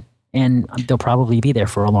moment. And they'll probably be there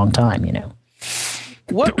for a long time,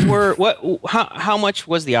 How much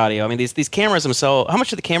was the audio? I mean, these cameras themselves, how much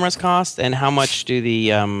do the cameras cost, and how much do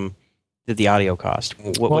the did the audio cost?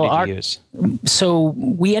 What did you use? So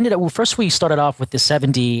we ended up. Well, first we started off with the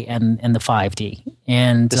 7D and the 5D,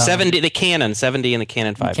 and the 7D, the Canon 7D, and the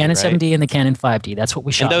Canon 5D. Canon right? 7D and the Canon 5D. That's what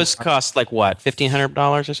we shot. And those cost like what,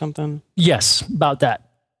 $1,500 or something? Yes, about that.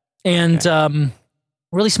 And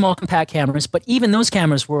really small, compact cameras. But even those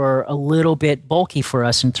cameras were a little bit bulky for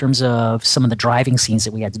us in terms of some of the driving scenes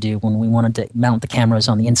that we had to do when we wanted to mount the cameras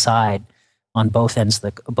on the inside, on both sides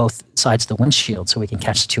of the windshield, so we can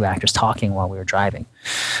catch the two actors talking while we were driving.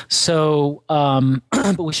 So,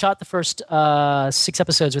 but we shot the first 6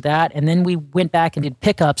 episodes with that, and then we went back and did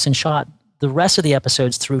pickups and shot the rest of the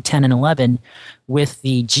episodes through 10 and 11 with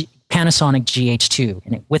the Panasonic GH2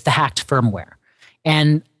 and with the hacked firmware.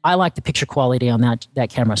 And I like the picture quality on that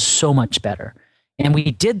camera so much better. And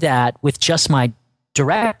we did that with just my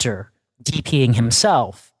director DPing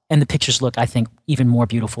himself. And the pictures look, I think, even more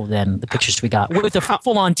beautiful than the pictures we got with a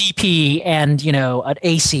full-on DP and, an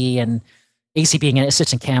AC, and AC being an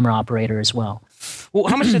assistant camera operator as well. Well,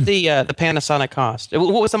 how much did the Panasonic cost?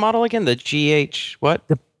 What was the model again? The GH what?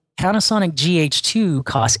 The Panasonic GH2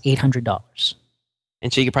 cost $800.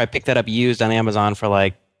 And so you could probably pick that up used on Amazon for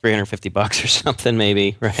like $350 or something,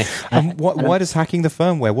 maybe, right? Why does hacking the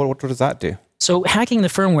firmware? What does that do? So hacking the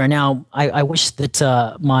firmware, now, I wish that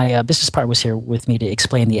my business partner was here with me to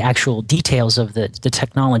explain the actual details of the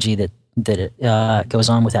technology that goes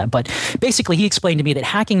on with that. But basically, he explained to me that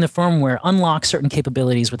hacking the firmware unlocks certain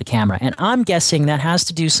capabilities with the camera. And I'm guessing that has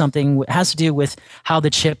to do with how the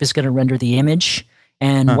chip is going to render the image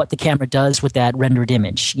and what the camera does with that rendered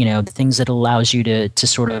image, the things that it allows you to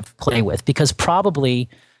sort of play with. Because probably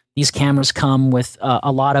these cameras come with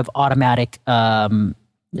a lot of automatic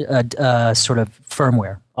sort of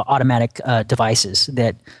firmware, automatic devices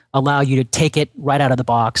that allow you to take it right out of the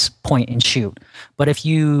box, point and shoot. But if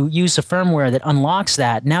you use a firmware that unlocks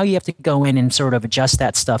that, now you have to go in and sort of adjust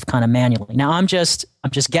that stuff kind of manually. Now I'm just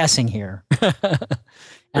guessing here.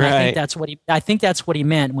 And right. I think that's what he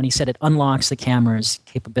meant when he said it unlocks the camera's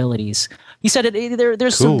capabilities. He said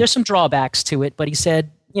there's some drawbacks to it, but he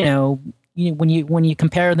said, when you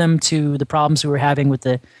compare them to the problems we were having with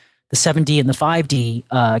the 7D and the 5D,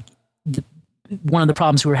 one of the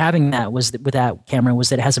problems we were having with that camera was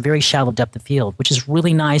that it has a very shallow depth of field, which is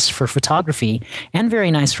really nice for photography and very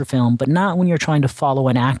nice for film, but not when you're trying to follow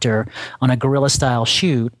an actor on a guerrilla style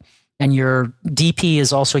shoot. And your DP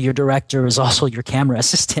is also your director, is also your camera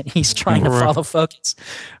assistant. He's trying to follow focus,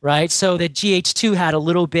 right? So the GH2 had a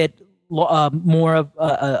little bit more of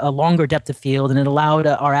a longer depth of field, and it allowed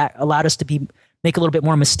us to make a little bit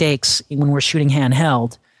more mistakes when we're shooting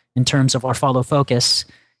handheld in terms of our follow focus.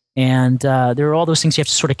 And there are all those things you have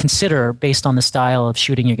to sort of consider based on the style of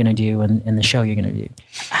shooting you're going to do and the show you're going to do.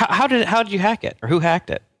 How did you hack it, or who hacked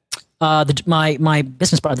it? My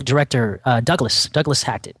business partner, the director, Douglas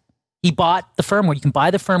hacked it. He bought the firmware. You can buy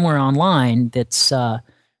the firmware online that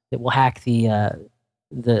will hack the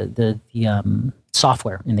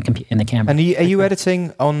software in the camera. And are you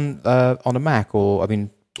editing on a Mac, or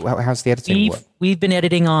how's the editing work? We've been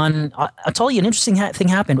editing on. I'll tell you, an interesting thing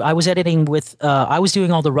happened. I was editing with. I was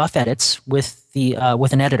doing all the rough edits with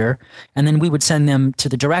an editor, and then we would send them to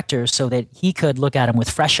the director so that he could look at them with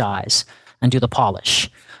fresh eyes and do the polish.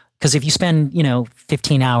 Because if you spend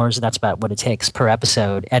 15 hours, that's about what it takes per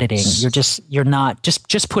episode editing. You're not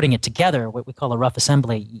just putting it together, what we call a rough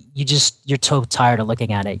assembly. You're so tired of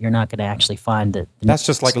looking at it. You're not going to actually find it. That's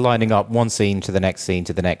just like lining up one scene to the next scene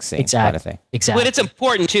to the next scene, exactly. Kind of thing. Exactly. But it's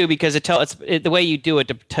important too because the way you do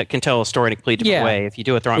it can tell a story in a completely different way. If you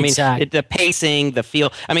do it the wrong, exactly. The pacing, the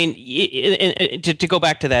feel. To go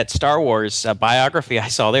back to that Star Wars biography I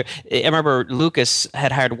saw there, I remember Lucas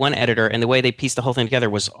had hired one editor, and the way they pieced the whole thing together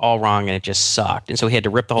was all wrong, and it just sucked. And so he had to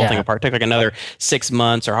rip the whole thing apart. It took like another 6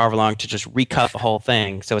 months or however long to just recut the whole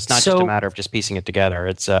thing. So it's not just a matter of just piecing it together.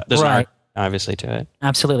 It's there's an art, obviously, to it.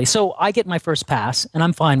 Absolutely. So I get my first pass, and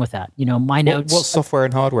I'm fine with that. My notes. What software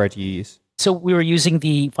and hardware do you use? So we were using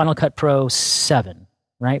the Final Cut Pro 7,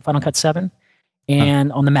 right? Final Cut 7,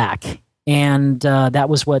 and on the Mac, and that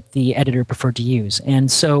was what the editor preferred to use.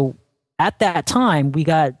 And so at that time, we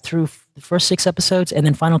got through the first 6 episodes, and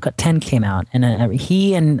then Final Cut 10 came out, and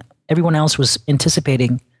he and everyone else was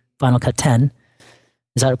anticipating Final Cut 10.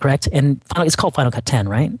 Is that correct? And it's called Final Cut 10,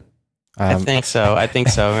 right? I think so.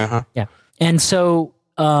 Uh-huh. Yeah. And so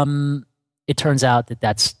it turns out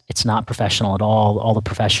that it's not professional at all. All the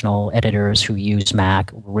professional editors who use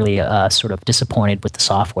Mac were really sort of disappointed with the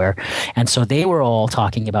software. And so they were all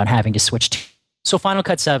talking about having to switch to. So Final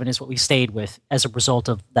Cut 7 is what we stayed with as a result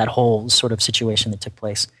of that whole sort of situation that took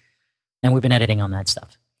place. And we've been editing on that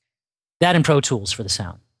stuff. That and Pro Tools for the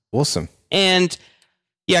sound. Awesome. And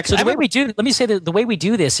Yeah, So the way we do, let me say that the way we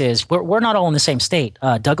do this is we're not all in the same state.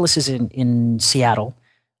 Douglas is in Seattle.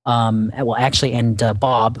 And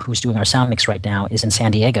Bob, who's doing our sound mix right now, is in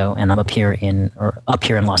San Diego, and I'm up here in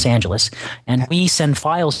Los Angeles. And we send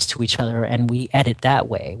files to each other, and we edit that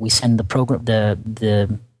way. We send the program,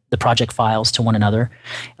 the project files to one another.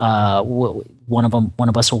 One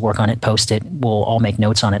of us will work on it, post it. We'll all make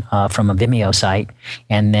notes on it from a Vimeo site,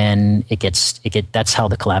 and then that's how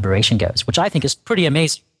the collaboration goes, which I think is pretty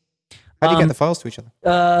amazing. How do you get the files to each other?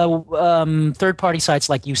 Third-party sites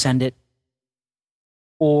like YouSendIt,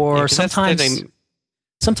 or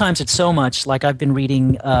sometimes it's so much. Like I've been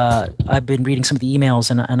reading some of the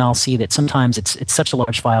emails, and I'll see that sometimes it's such a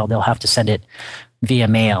large file they'll have to send it via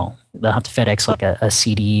mail. They'll have to FedEx like a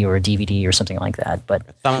CD or a DVD or something like that. But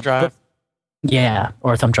thumb drive.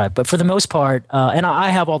 Or a thumb drive. But for the most part, and I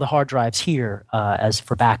have all the hard drives here as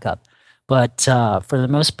for backup. But for the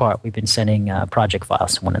most part, we've been sending project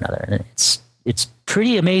files to one another, and it's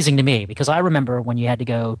pretty amazing to me, because I remember when you had to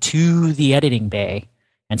go to the editing bay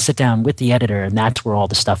and sit down with the editor, and that's where all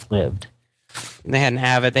the stuff lived. And they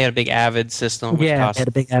had a big Avid system. They had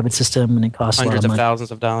a big Avid system, and it cost hundreds of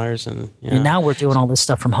thousands of dollars. And now we're doing all this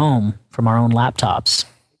stuff from home, from our own laptops.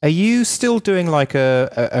 Are you still doing like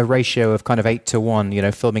a ratio of kind of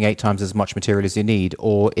 8-to-1, filming 8 times as much material as you need?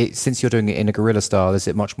 Or since you're doing it in a guerrilla style, is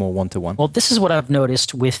it much more 1-to-1? Well, this is what I've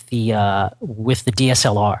noticed with the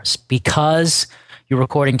DSLRs. Because you're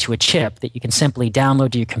recording to a chip that you can simply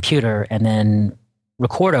download to your computer and then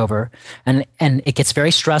record over, and it gets very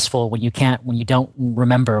stressful when you don't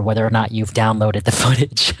remember whether or not you've downloaded the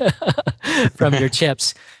footage from your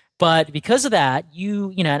chips. But because of that,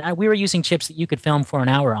 we were using chips that you could film for an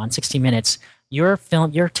hour on 60 minutes. You're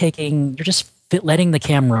just letting the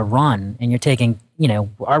camera run, and you're taking,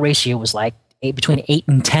 our ratio was like between 8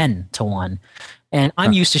 and 10 to 1. And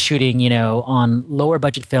I'm used to shooting, on lower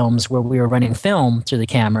budget films where we were running film through the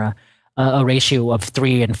camera, a ratio of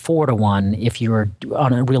 3 and 4 to 1 if you were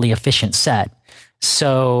on a really efficient set.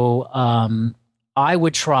 So I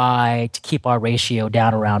would try to keep our ratio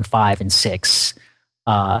down around 5 and 6.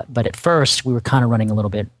 But at first, we were kind of running a little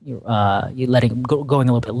bit, going a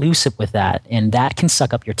little bit loose with that, and that can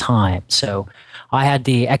suck up your time. So I had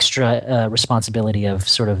the extra responsibility of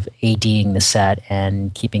sort of ADing the set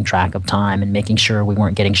and keeping track of time and making sure we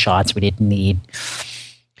weren't getting shots we didn't need.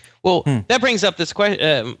 Well, that brings up this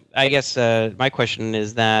question. I guess my question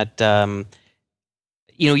is that,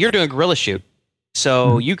 you're doing a guerrilla shoot.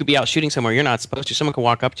 So you could be out shooting somewhere you're not supposed to. Someone can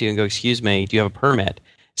walk up to you and go, "Excuse me, do you have a permit?"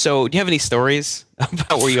 So do you have any stories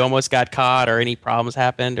about where you almost got caught or any problems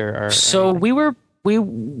happened? So we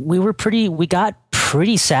got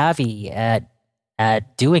pretty savvy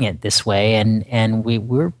at doing it this way, and we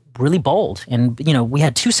were really bold. And we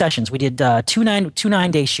had 2 sessions. We did two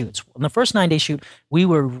 9-day shoots. On the first 9-day shoot, we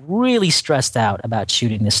were really stressed out about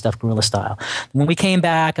shooting this stuff guerrilla style. When we came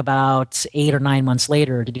back about 8 or 9 months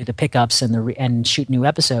later to do the pickups and shoot new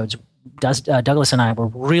episodes, Douglas and I were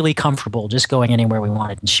really comfortable just going anywhere we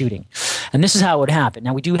wanted and shooting. And this is how it would happen.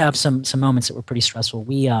 Now, we do have some moments that were pretty stressful.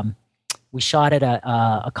 We shot at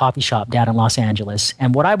a coffee shop down in Los Angeles,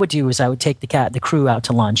 and what I would do is I would take the crew out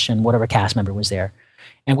to lunch and whatever cast member was there,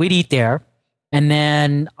 and we'd eat there, and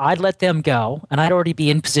then I'd let them go, and I'd already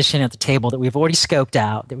be in position at the table that we've already scoped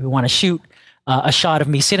out that we want to shoot a shot of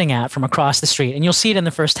me sitting at from across the street, and you'll see it in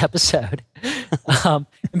the first episode. And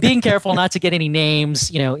being careful not to get any names,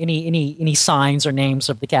 any signs or names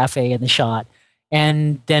of the cafe in the shot,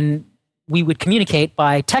 and then we would communicate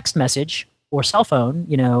by text message or cell phone,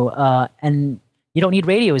 and you don't need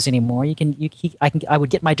radios anymore. I would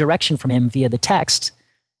get my direction from him via the text,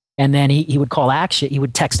 and then he would call action. He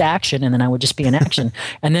would text action, and then I would just be in action,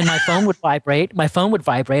 and then my phone would vibrate. My phone would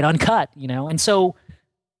vibrate uncut, and so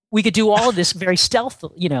we could do all of this very stealth,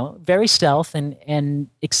 and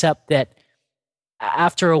except that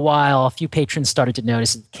after a while, a few patrons started to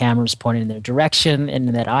notice that the camera was pointed in their direction, and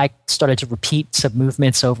that I started to repeat some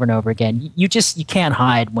movements over and over again. You can't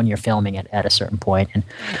hide when you're filming it at a certain point. And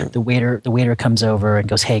the waiter comes over and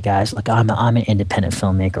goes, "Hey guys, look, I'm an independent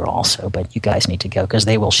filmmaker also, but you guys need to go because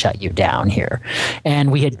they will shut you down here."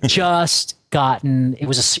 And we had just gotten it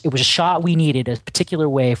was a shot we needed a particular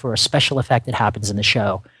way for a special effect that happens in the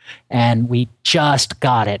show, and we just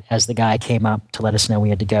got it as the guy came up to let us know we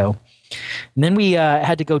had to go. And then we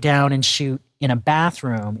had to go down and shoot in a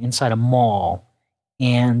bathroom inside a mall.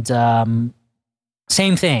 And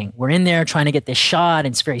same thing. We're in there trying to get this shot,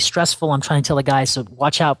 and it's very stressful. I'm trying to tell the guys, so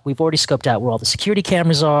watch out. We've already scoped out where all the security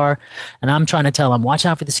cameras are. And I'm trying to tell them, watch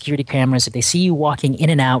out for the security cameras. If they see you walking in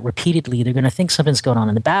and out repeatedly, they're going to think something's going on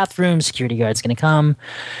in the bathroom. Security guard's going to come.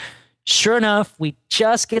 Sure enough, we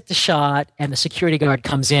just get the shot, and the security guard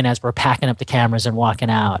comes in as we're packing up the cameras and walking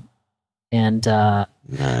out. And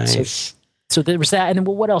nice. So there was that, and then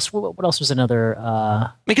what else? What else was another?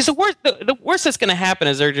 Because the worst that's going to happen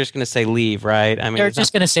is they're just going to say leave, right? I mean, they're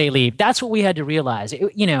just going to say leave. That's what we had to realize.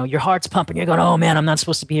 Your heart's pumping. You're going, oh man, I'm not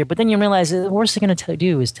supposed to be here. But then you realize the worst they're going to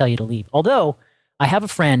do is tell you to leave. Although I have a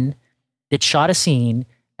friend that shot a scene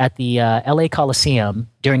at the LA Coliseum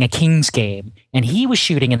during a Kings game, and he was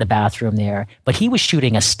shooting in the bathroom there, but he was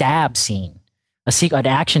shooting a stab scene. An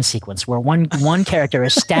action sequence where one character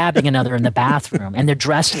is stabbing another in the bathroom, and they're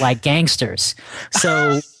dressed like gangsters.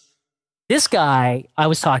 So this guy, I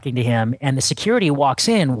was talking to him, and the security walks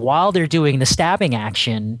in while they're doing the stabbing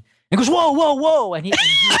action and goes, whoa, whoa, whoa. And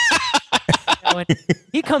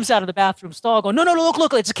he comes out of the bathroom stall going, no,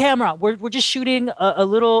 look, it's a camera. We're just shooting a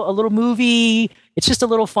little movie. It's just a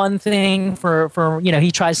little fun thing for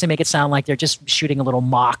he tries to make it sound like they're just shooting a little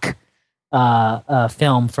mock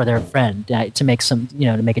film for their friend to make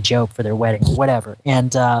to make a joke for their wedding or whatever.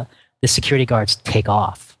 And the security guards take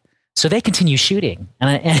off. So they continue shooting,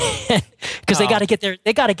 and because they got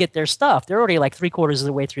to get their stuff. They're already like 3/4 of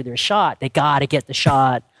the way through their shot. They got to get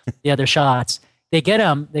the other shots. They get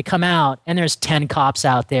them. They come out, and there's 10 cops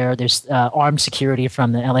out there. There's armed security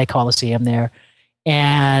from the LA Coliseum there,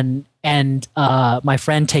 and my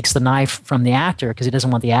friend takes the knife from the actor because he doesn't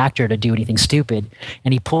want the actor to do anything stupid,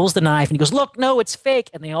 and he pulls the knife and he goes, "Look, no, it's fake!"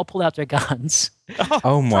 And they all pull out their guns.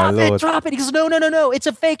 Oh my Lord! Drop it! He goes, "No, it's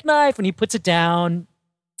a fake knife!" And he puts it down.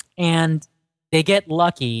 And they get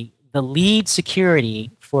lucky. The lead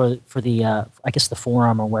security for the I guess the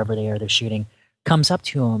forum or wherever they're shooting comes up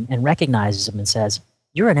to him and recognizes him and says,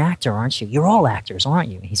 "You're an actor, aren't you? You're all actors, aren't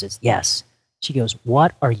you?" And he says, "Yes." She goes,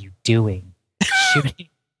 "What are you doing? Shooting?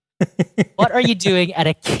 What are you doing at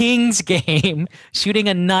a Kings game shooting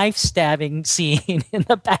a knife stabbing scene in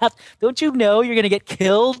the bath? Don't you know you're going to get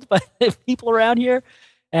killed by the people around here?"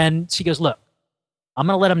 And she goes, "Look, I'm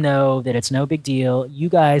going to let them know that it's no big deal. You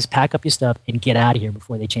guys pack up your stuff and get out of here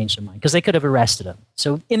before they change their mind." Because they could have arrested him.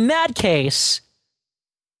 So in that case,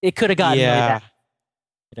 it could have gotten really bad.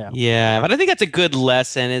 Yeah, but I think that's a good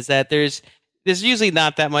lesson is that there's usually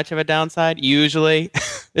not that much of a downside. Usually.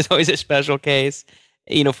 There's always a special case,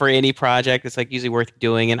 for any project. It's like usually worth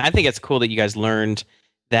doing. And I think it's cool that you guys learned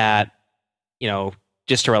that,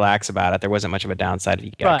 just to relax about it. There wasn't much of a downside if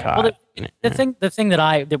you got caught. Well, the thing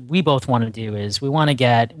that we both want to do is we want to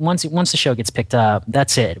get once the show gets picked up,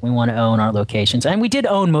 that's it. We want to own our locations, and we did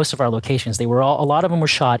own most of our locations. They were a lot of them were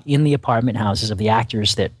shot in the apartment houses of the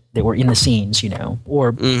actors that were in the scenes,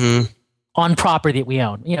 or on property that we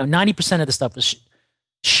own. 90% of the stuff was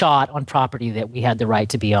shot on property that we had the right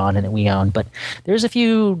to be on and that we own. But there's a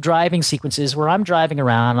few driving sequences where I'm driving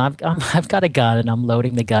around and I've got a gun and I'm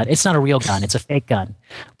loading the gun. It's not a real gun. It's a fake gun.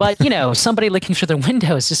 But, somebody looking through their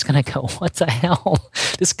window is just going to go, what the hell?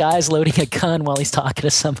 This guy's loading a gun while he's talking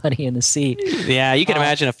to somebody in the seat. Yeah, you can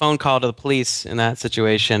imagine a phone call to the police in that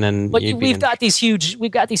situation. But we've got these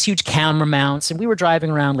huge camera mounts, and we were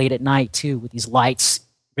driving around late at night too with these lights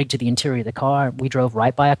rigged to the interior of the car. We drove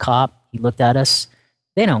right by a cop. He looked at us.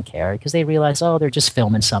 They don't care because they realize, they're just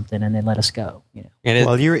filming something, and they let us go.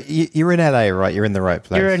 Well, you're in LA, right? You're in the right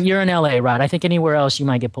place. You're in LA, right? I think anywhere else you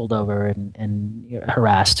might get pulled over and you're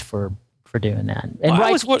harassed for doing that, and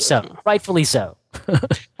rightfully so.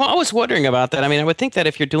 Well, I was wondering about that. I mean, I would think that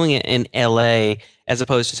if you're doing it in LA as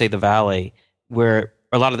opposed to say the Valley, where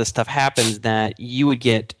a lot of this stuff happens, that you would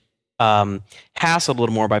get hassled a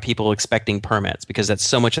little more by people expecting permits because that's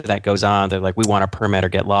so much of that goes on. They're like, we want a permit or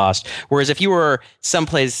get lost. Whereas if you were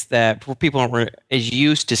someplace that people aren't as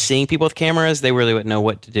used to seeing people with cameras, they really wouldn't know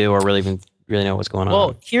what to do or really know what's going on.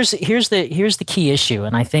 Well, here's the key issue,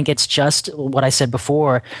 and I think it's just what I said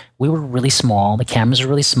before. We were really small. The cameras are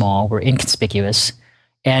really small. We're inconspicuous,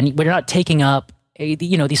 and we're not taking up.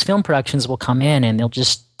 These film productions will come in and they'll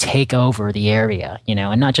just take over the area,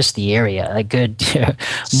 and not just the area, a good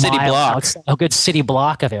city block, a good city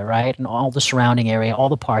block of it, right? And all the surrounding area, all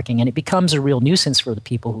the parking, and it becomes a real nuisance for the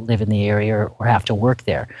people who live in the area or have to work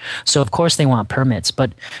there. So of course they want permits,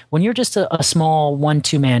 but when you're just a small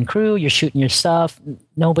 1-2 man crew, you're shooting your stuff,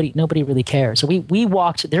 nobody really cares. So we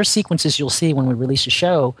walked. There's sequences you'll see when we release a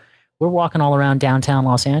show. We're walking all around downtown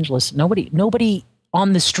Los Angeles. Nobody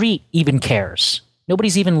on the street even cares.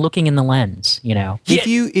 Nobody's even looking in the lens, If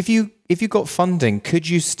you got funding, could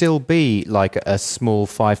you still be like a small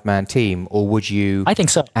 5-man team, or would you? I think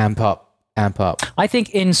so. Amp up. I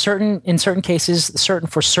think in certain cases,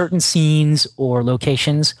 for certain scenes or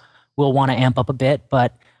locations, we'll want to amp up a bit.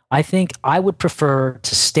 But I think I would prefer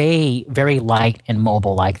to stay very light and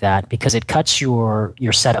mobile like that because it cuts your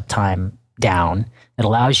setup time down. It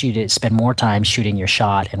allows you to spend more time shooting your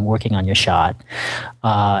shot and working on your shot.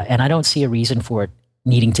 And I don't see a reason for it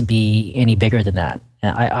needing to be any bigger than that.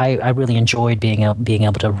 I really enjoyed being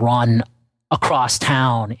able to run across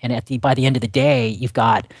town, and by the end of the day, you've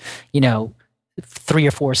got, 3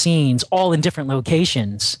 or 4 scenes all in different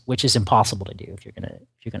locations, which is impossible to do if you're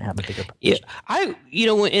gonna have a bigger production. Yeah,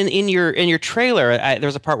 in your trailer,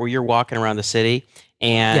 there's a part where you're walking around the city,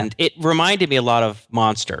 and it reminded me a lot of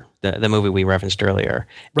Monster, the movie we referenced earlier,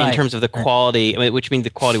 in terms of the quality. Which means the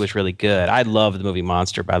quality was really good. I love the movie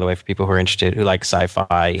Monster, by the way, for people who are interested, who like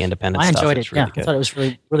sci-fi, independent stuff. I enjoyed it. Really good. I thought it was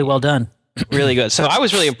really, really well done. Really good. So I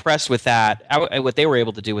was really impressed with that. What they were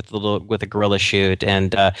able to do with the guerrilla shoot,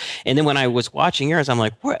 and then when I was watching yours, I'm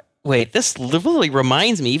like, what? Wait, this really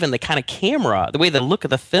reminds me, even the kind of camera, the way the look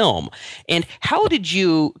of the film. And how did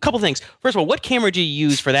you? A couple things. First of all, what camera did you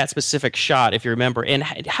use for that specific shot, if you remember? And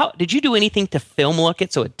how did you do anything to film look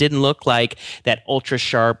it so it didn't look like that ultra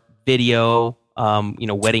sharp video,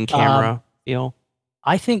 wedding camera feel?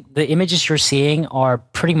 I think the images you're seeing are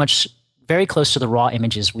pretty much very close to the raw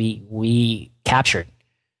images we captured.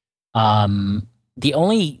 The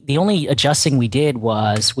only adjusting we did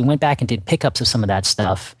was we went back and did pickups of some of that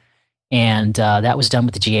stuff, and that was done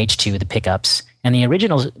with the GH2, the pickups. And the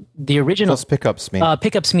original. What's pickups mean?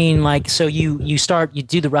 Pickups mean like, so you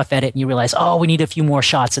do the rough edit and you realize, oh, we need a few more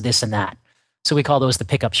shots of this and that. So we call those the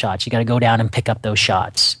pickup shots. You got to go down and pick up those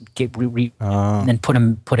shots, and then put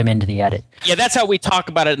them into the edit. Yeah, that's how we talk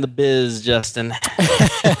about it in the biz, Justin.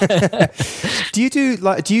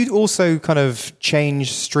 Do you also kind of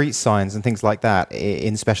change street signs and things like that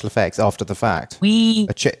in special effects after the fact? We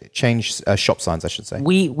change shop signs, I should say.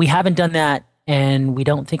 We haven't done that, and I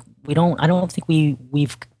don't think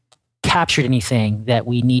we've captured anything that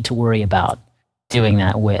we need to worry about doing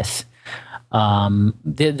that with.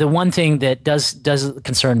 The one thing that does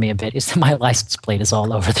concern me a bit is that my license plate is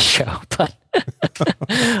all over the show. But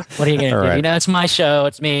what are you going to do? Right. It's my show.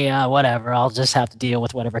 It's me. Whatever. I'll just have to deal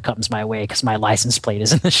with whatever comes my way because my license plate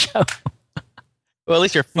is in the show. Well, at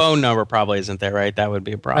least your phone number probably isn't there, right? That would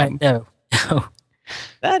be a problem. Right, no.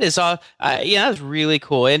 That is all. That's really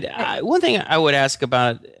cool. And one thing I would ask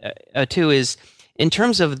about too is in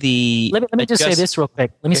terms of the. Let me just say this real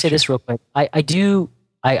quick.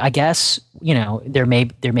 I guess, there may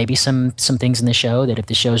be some things in the show that if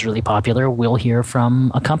the show is really popular, we'll hear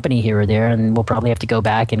from a company here or there, and we'll probably have to go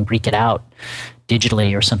back and Greek it out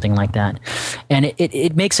digitally or something like that. And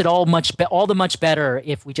it makes it all the much better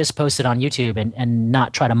if we just post it on YouTube and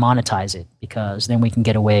not try to monetize it, because then we can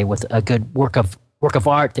get away with a good work of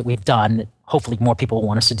art that we've done. That hopefully more people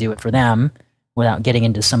want us to do it for them without getting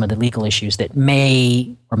into some of the legal issues that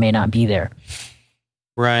may or may not be there.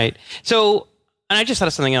 Right. So. And I just thought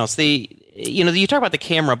of something else. You talk about the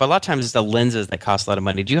camera, but a lot of times it's the lenses that cost a lot of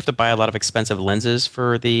money. Do you have to buy a lot of expensive lenses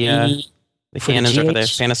for the Canons or for the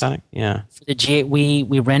Panasonic? Yeah. For the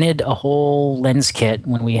we rented a whole lens kit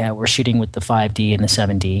when we're shooting with the 5D and the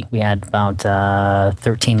 7D. We had about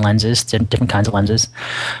 13 lenses, different kinds of lenses.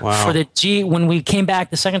 Wow. For the when we came back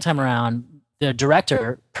the second time around, the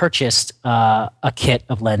director purchased a kit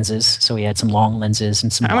of lenses. So we had some long lenses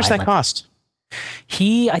and some. How much did that lenses. cost?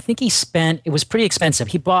 I think he spent, it was pretty expensive.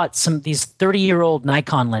 He bought these 30-year-old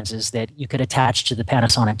Nikon lenses that you could attach to the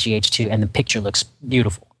Panasonic GH2, and the picture looks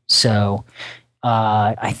beautiful. So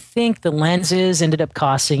I think the lenses ended up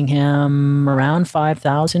costing him around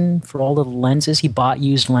 $5,000 for all the lenses. He bought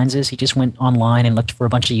used lenses. He just went online and looked for a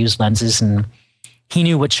bunch of used lenses, and he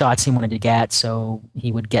knew what shots he wanted to get, so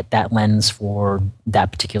he would get that lens for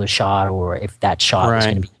that particular shot, or if that shot was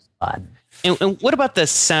going to be spot. And what about the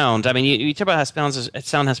sound? I mean, you talk about how sound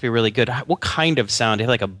has to be really good. What kind of sound? Do you have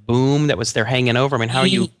like a boom that was there hanging over? I mean, how are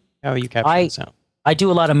you capturing the sound? I do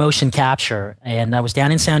a lot of motion capture, and I was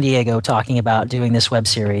down in San Diego talking about doing this web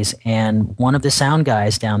series, and one of the sound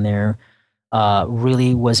guys down there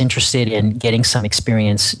really was interested in getting some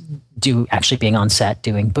experience actually being on set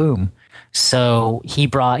doing boom. So he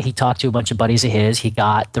talked to a bunch of buddies of his. He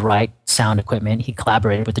got the right sound equipment. He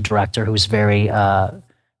collaborated with the director, who was very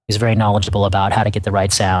knowledgeable about how to get the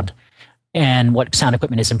right sound and what sound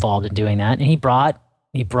equipment is involved in doing that. And he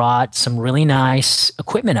brought some really nice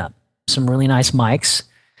equipment up, some really nice mics,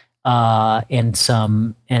 and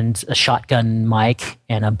a shotgun mic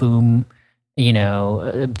and a boom,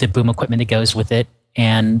 the boom equipment that goes with it,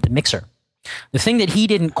 and the mixer. The thing that he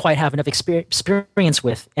didn't quite have enough experience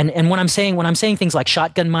with, and when I'm saying things like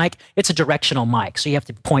shotgun mic, it's a directional mic, so you have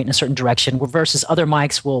to point in a certain direction. Versus other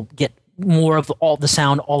mics will get more of all the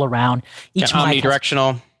sound all around. Each mic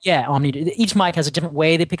omnidirectional. Each mic has a different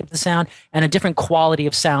way they pick up the sound and a different quality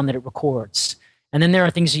of sound that it records. And then there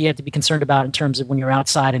are things you have to be concerned about in terms of when you're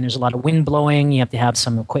outside and there's a lot of wind blowing. You have to have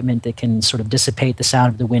some equipment that can sort of dissipate the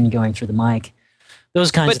sound of the wind going through the mic.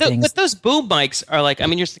 Those kinds of things. But those boom mics are like, I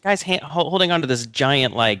mean, you're the guy's holding onto this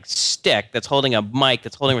giant like stick that's holding a mic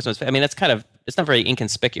that's holding. I mean, that's kind of, it's not very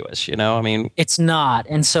inconspicuous, you know. I mean, it's not.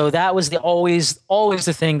 And so that was always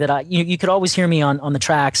the thing that you could always hear me on the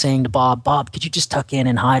track saying to Bob, could you just tuck in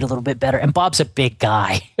and hide a little bit better? And Bob's a big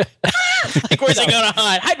guy. Like, where's he going to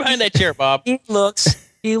hide? Hide behind that chair, Bob.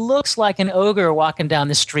 He looks like an ogre walking down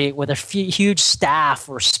the street with a huge staff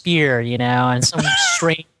or spear, you know, and some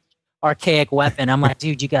strange archaic weapon. I'm like,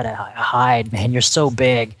 dude, you gotta hide, man. You're so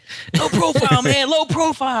big. Low profile, man. Low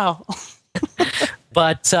profile.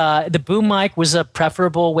 But the boom mic was a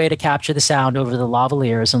preferable way to capture the sound over the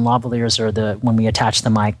lavaliers, and lavaliers are when we attach the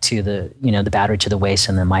mic to the battery to the waist,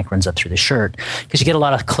 and the mic runs up through the shirt, because you get a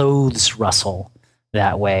lot of clothes rustle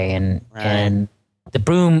that way, and the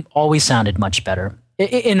boom always sounded much better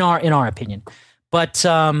in our opinion. But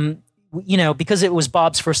because it was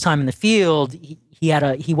Bob's first time in the field,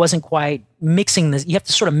 he wasn't quite mixing this. You have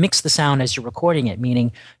to sort of mix the sound as you're recording it,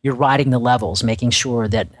 meaning you're riding the levels, making sure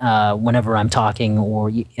that whenever I'm talking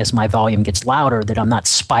or as my volume gets louder, that I'm not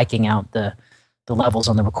spiking out the levels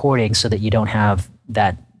on the recording, so that you don't have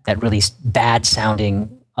that really bad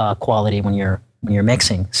sounding quality when you're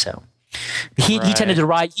mixing. So he tended to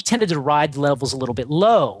ride the levels a little bit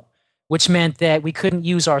low, which meant that we couldn't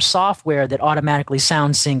use our software that automatically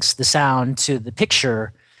sound syncs the sound to the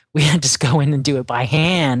picture. We had to go in and do it by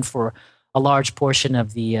hand for a large portion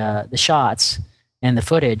of the shots and the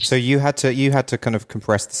footage. So you had to kind of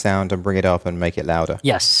compress the sound and bring it up and make it louder.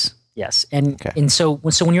 Yes, and so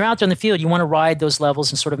when you're out there in the field, you want to ride those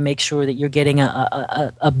levels and sort of make sure that you're getting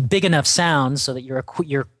a big enough sound so that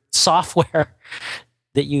your software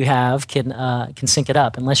that you have can sync it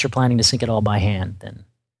up. Unless you're planning to sync it all by hand, then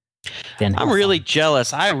I'm really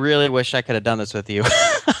jealous. I really wish I could have done this with you.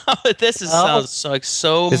 Sounds like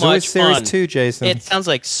so There's much always Series fun. 2, Jason. It sounds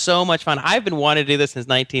like so much fun. I've been wanting to do this since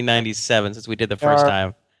 1997, since we did the first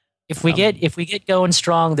time. If we get going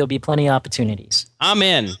strong, there'll be plenty of opportunities. I'm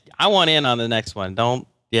in. I want in on the next one.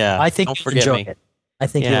 I think don't you'll forget enjoy me. it. I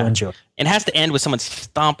think you'll enjoy it. It has to end with someone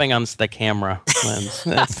stomping on the camera.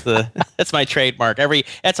 That's my trademark.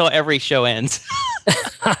 That's how every show ends.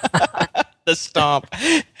 The stomp.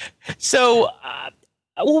 So,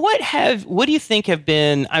 what do you think have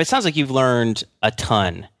been? It sounds like you've learned a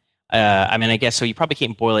ton. I guess so. You probably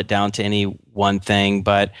can't boil it down to any one thing,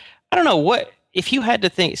 but I don't know what if you had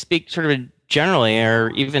to speak sort of generally, or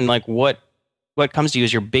even like what comes to you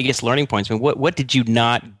as your biggest learning points. I mean, what did you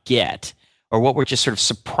not get, or what were just sort of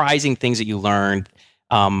surprising things that you learned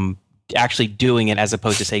actually doing it, as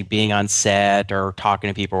opposed to say being on set or talking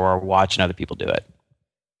to people or watching other people do it?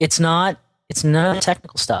 It's none of the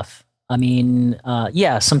technical stuff. I mean,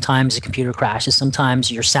 sometimes the computer crashes.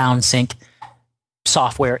 Sometimes your sound sync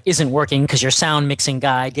software isn't working because your sound mixing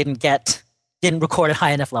guy didn't record at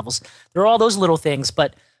high enough levels. There are all those little things,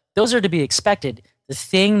 but those are to be expected. The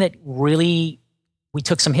thing that really we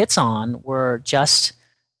took some hits on were just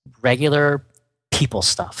regular people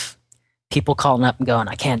stuff. People calling up and going,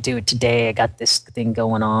 I can't do it today. I got this thing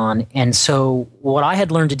going on. And so what I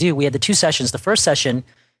had learned to do, we had the two sessions. The first session,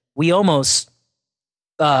 we almost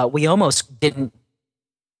didn't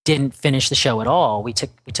finish the show at all. We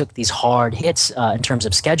took these hard hits in terms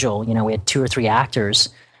of schedule. You know, we had 2 or 3 actors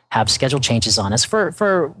have schedule changes on us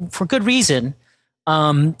for good reason.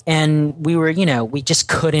 And we just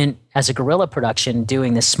couldn't, as a guerrilla production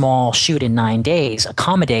doing this small shoot in 9 days,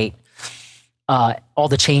 accommodate all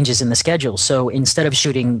the changes in the schedule. So instead of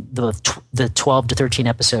shooting the 12 to 13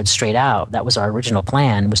 episodes straight out, that was our original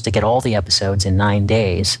plan, was to get all the episodes in 9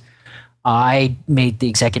 days. I made the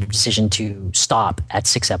executive decision to stop at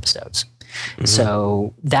 6 episodes. Mm-hmm.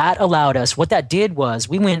 So that allowed us, what that did was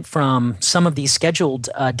we went from some of these scheduled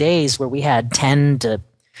days where we had 10 to,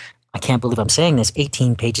 I can't believe I'm saying this,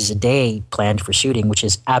 18 pages a day planned for shooting, which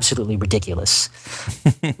is absolutely ridiculous,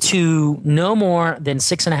 to no more than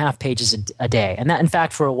 6.5 pages a day. And that, in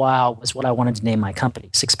fact, for a while was what I wanted to name my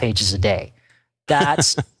company, 6 pages a day.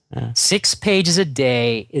 That's 6 pages a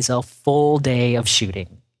day is a full day of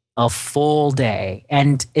shooting, a full day.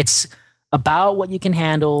 And it's about what you can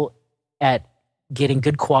handle at getting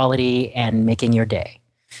good quality and making your day.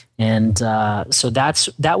 And so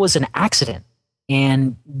that was an accident.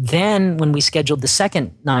 And then when we scheduled the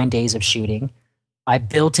second 9 days of shooting, I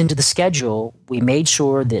built into the schedule, we made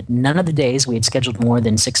sure that none of the days we had scheduled more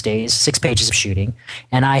than 6 days, 6 pages of shooting.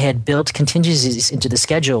 And I had built contingencies into the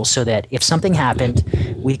schedule so that if something happened,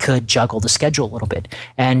 we could juggle the schedule a little bit.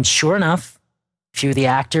 And sure enough, few of the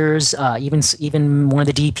actors, even one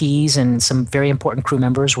of the DPs and some very important crew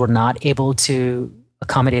members were not able to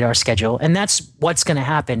accommodate our schedule. And that's what's going to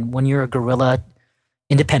happen when you're a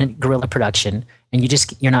independent guerrilla production,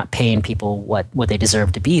 and you're not paying people what they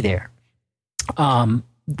deserve to be there.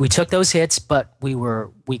 We took those hits, but we were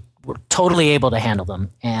totally able to handle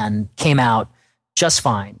them and came out just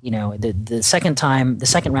fine. The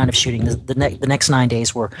second round of shooting, the next 9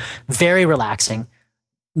 days were very relaxing.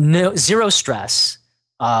 Zero stress,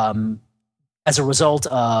 as a result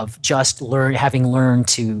of just having learned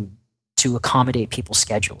to accommodate people's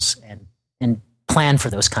schedules and plan for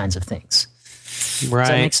those kinds of things. Right. Does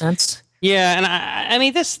that make sense? Yeah, and I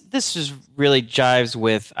mean this just really jives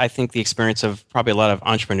with, I think, the experience of probably a lot of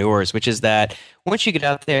entrepreneurs, which is that once you get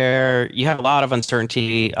out there, you have a lot of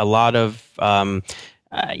uncertainty, a lot of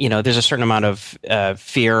there's a certain amount of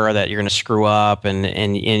fear that you're going to screw up,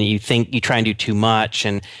 and you think you try and do too much.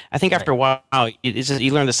 And I think after a while,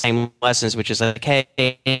 you learn the same lessons, which is like,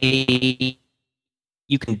 hey,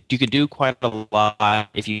 you can do quite a lot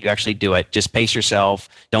if you actually do it. Just pace yourself.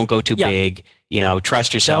 Don't go too big.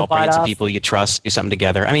 Trust yourself. Bring in some people you trust. Do something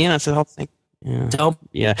together. I mean, that's the whole thing. Yeah.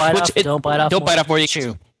 Don't bite off more you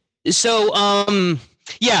chew. So,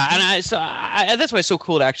 yeah, and that's why it's so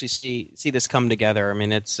cool to actually see this come together. I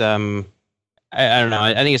mean, it's I don't know.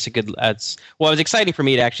 I think it's it was exciting for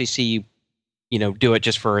me to actually see you, do it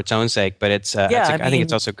just for its own sake. But I think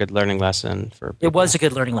it's also a good learning lesson for people. It was a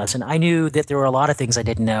good learning lesson. I knew that there were a lot of things I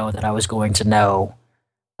didn't know that I was going to know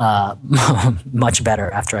much better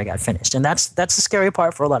after I got finished, and that's the scary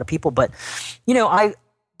part for a lot of people. But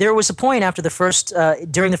there was a point after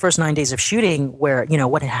during the first 9 days of shooting where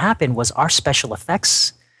what had happened was our special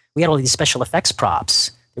effects. We had all these special effects props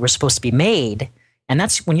that were supposed to be made, and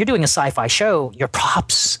that's when you're doing a sci-fi show. Your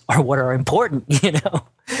props are what are important.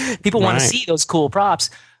 People want to see those cool props.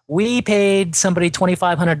 We paid somebody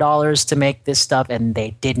 $2,500 to make this stuff, and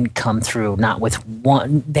they didn't come through. Not with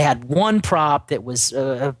one. They had one prop that was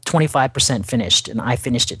 25% finished, and I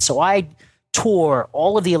finished it. So I tore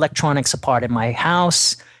all of the electronics apart in my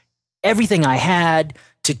house, everything I had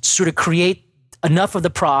to sort of create enough of the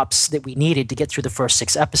props that we needed to get through the first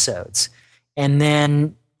 6 episodes. And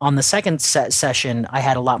then on the second session, I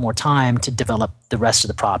had a lot more time to develop the rest of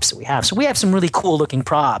the props that we have. So we have some really cool looking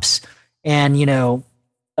props, and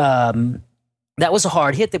that was a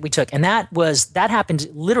hard hit that we took, and that happened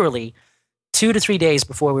literally 2 to 3 days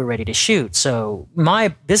before we were ready to shoot. So my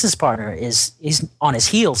business partner is on his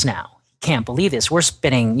heels now. Can't believe this. We're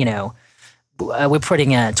spending, we're putting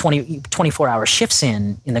 24-hour shifts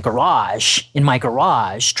in my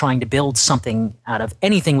garage, trying to build something out of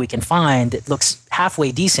anything we can find that looks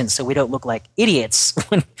halfway decent, so we don't look like idiots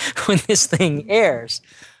when this thing airs.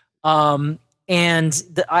 I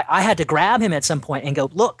had to grab him at some point and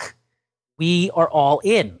go, look, we are all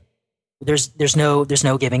in. There's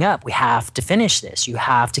no giving up. We have to finish this. You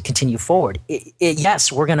have to continue forward.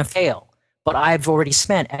 Yes, we're going to fail, but I've already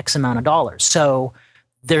spent X amount of dollars. So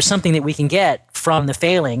there's something that we can get from the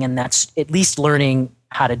failing, and that's at least learning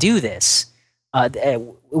how to do this.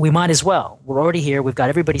 We might as well. We're already here. We've got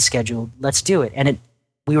everybody scheduled. Let's do it. And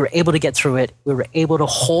we were able to get through it. We were able to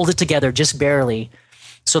hold it together just barely,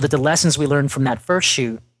 so that the lessons we learned from that first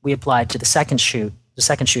shoot, we applied to the second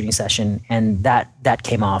shooting session, and that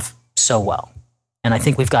came off so well. And I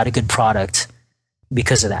think we've got a good product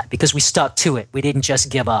because of that, because we stuck to it. We didn't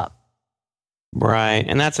just give up. Right,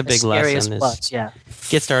 and that's a big lesson.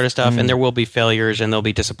 Get started stuff, and there will be failures, and there'll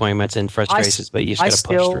be disappointments and frustrations, but you just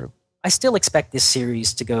got to push through. I still expect this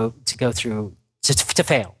series to go through to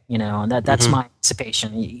fail, and that's my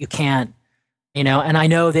anticipation. You can't. And I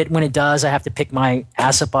know that when it does, I have to pick my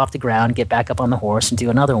ass up off the ground, get back up on the horse, and do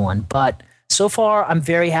another one. But so far, I'm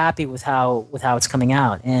very happy with how it's coming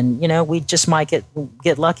out. And we just might get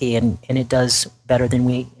lucky, and it does better than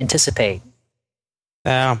we anticipate.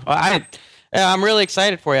 Yeah, I'm really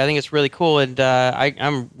excited for you. I think it's really cool, and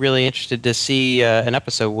I'm really interested to see an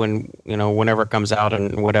episode whenever it comes out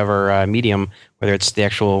in whatever medium, whether it's the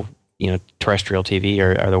actual terrestrial TV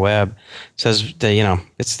or the web. Says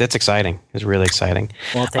that's exciting. It's really exciting.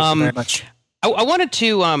 Well, thank you very much. I wanted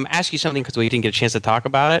to ask you something because we didn't get a chance to talk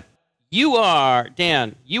about it. You are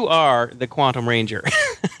the Quantum Ranger.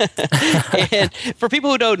 And for people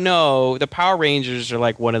who don't know, the Power Rangers are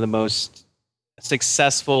like one of the most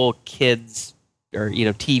successful kids or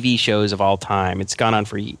TV shows of all time. It's gone on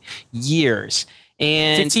for years.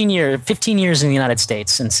 And 15 years in the United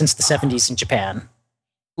States, and since the 70s in Japan.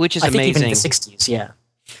 Which is amazing. I think even in the 60s, yeah.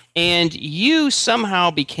 And you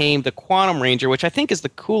somehow became the Quantum Ranger, which I think is the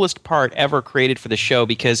coolest part ever created for the show,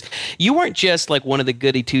 because you weren't just like one of the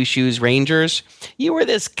goody two-shoes Rangers. You were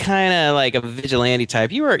this kind of like a vigilante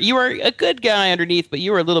type. You were a good guy underneath, but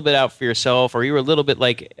you were a little bit out for yourself, or you were a little bit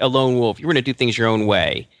like a lone wolf. You were going to do things your own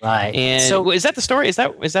way. Right. And so, is that the story? Is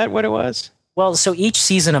that what it was? Well, so each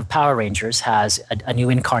season of Power Rangers has a new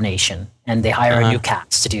incarnation, and they hire a new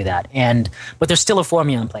cast to do that. But there's still a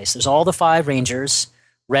formula in place. There's all the 5 Rangers.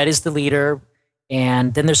 Red is the leader,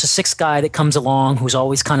 and then there's a 6th guy that comes along who's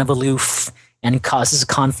always kind of aloof and causes a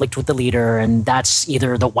conflict with the leader, and that's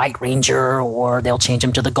either the White Ranger, or they'll change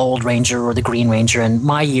him to the Gold Ranger or the Green Ranger. And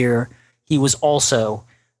my year, he was also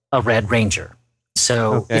a Red Ranger.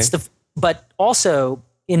 So but also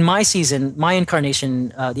in my season, my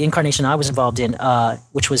incarnation, the incarnation I was involved in,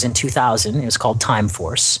 which was in 2000, it was called Time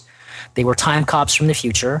Force. They were time cops from the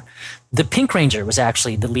future. The Pink Ranger was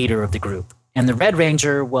actually the leader of the group. And the Red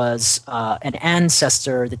Ranger was an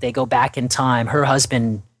ancestor that they go back in time. Her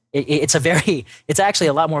husband, it's actually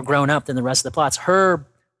a lot more grown up than the rest of the plots. Her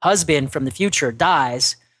husband from the future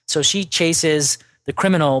dies, so she chases the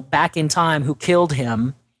criminal back in time who killed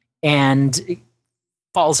him and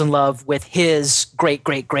falls in love with his great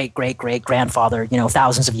grandfather,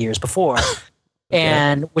 thousands of years before.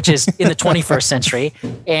 And which is in the 21st century,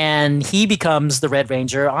 and he becomes the Red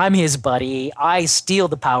Ranger. I'm his buddy. I steal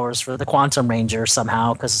the powers for the Quantum Ranger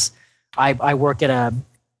somehow, because I work in a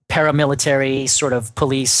paramilitary sort of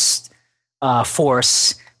police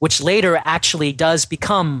force, which later actually does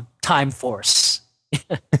become Time Force.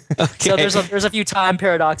 So there's a few time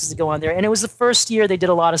paradoxes that go on there, and it was the first year they did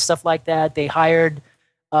a lot of stuff like that. They hired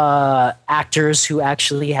actors who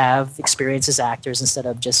actually have experience as actors instead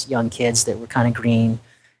of just young kids that were kind of green,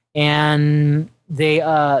 and they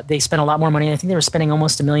spent a lot more money. I think they were spending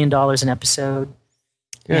almost $1 million an episode.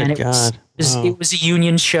 Good and God! It was a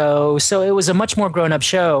union show, so it was a much more grown up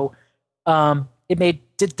show. It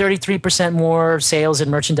did 33% more sales and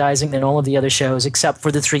merchandising than all of the other shows, except for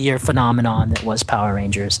the 3-year phenomenon that was Power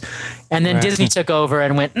Rangers. And then Disney took over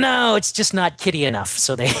and went, no, it's just not kiddie enough.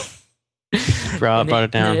 So they brought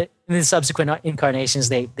it down. In the subsequent incarnations,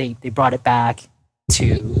 they brought it back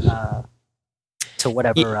to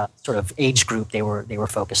whatever sort of age group they were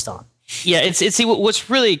focused on. Yeah, it's see what's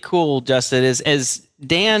really cool, Justin, is as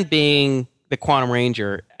Dan being the Quantum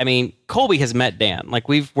Ranger. I mean, Colby has met Dan. Like,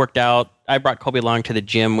 we've worked out. I brought Colby along to the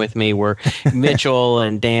gym with me, where Mitchell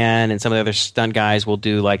and Dan and some of the other stunt guys will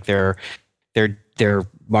do like their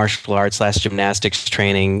martial arts / gymnastics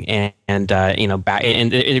training, and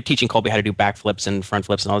they're teaching Colby how to do backflips and front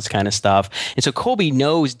flips and all this kind of stuff. And so Colby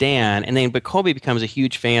knows Dan, but Colby becomes a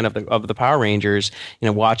huge fan of the Power Rangers,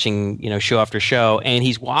 watching show after show, and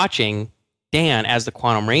he's watching Dan as the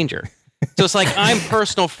Quantum Ranger. So it's like I'm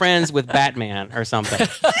personal friends with Batman or something.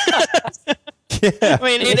 Yeah. I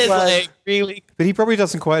mean, it is like really. But he probably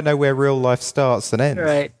doesn't quite know where real life starts and ends.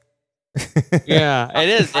 Right. Yeah, it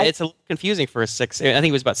is. It's a little confusing for a 6. I think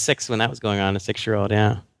it was about 6 when that was going on. A 6-year-old.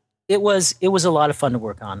 Yeah. It was a lot of fun to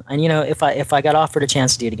work on, and if I got offered a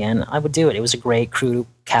chance to do it again, I would do it. It was a great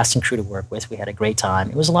cast and crew to work with. We had a great time.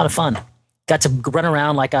 It was a lot of fun. Got to run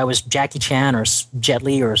around like I was Jackie Chan or Jet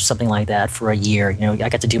Li or something like that for a year. I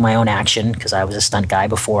got to do my own action because I was a stunt guy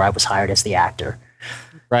before I was hired as the actor.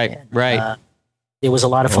 Right. It was a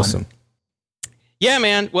lot of fun. Awesome. Yeah,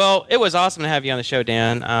 man. Well, it was awesome to have you on the show,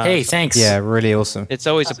 Dan. Hey, thanks. Yeah, really awesome. It's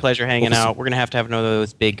always a pleasure hanging out. We're going to have another of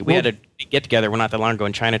those big. We had a get together. We're not that long ago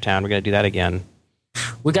in Chinatown. We're going to do that again.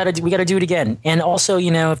 We got to do it again. And also,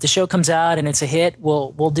 if the show comes out and it's a hit,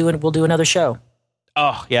 we'll do it. We'll do another show.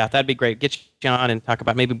 Oh yeah, that'd be great. Get you on and talk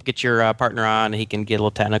about, maybe get your partner on, and he can get a little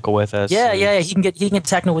technical with us. Yeah. He can get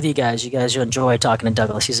technical with you guys. You guys will enjoy talking to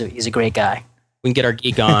Douglas. He's a great guy. We can get our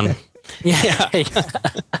geek on. Yeah.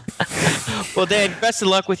 Well, Dan, best of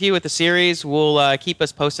luck with you with the series. We'll keep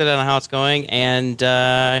us posted on how it's going. And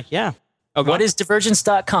yeah. Oh,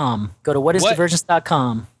 Whatisdivergence.com. Go to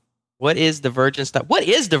whatisdivergence.com. What is Divergence? What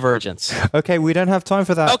is Divergence? Okay, we don't have time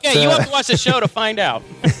for that. Okay, you have to watch the show to find out.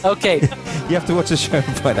 Okay. You have to watch the show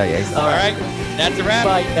and find out. Yeah, exactly. All right. That's a wrap.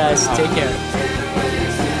 Bye, guys. Take care.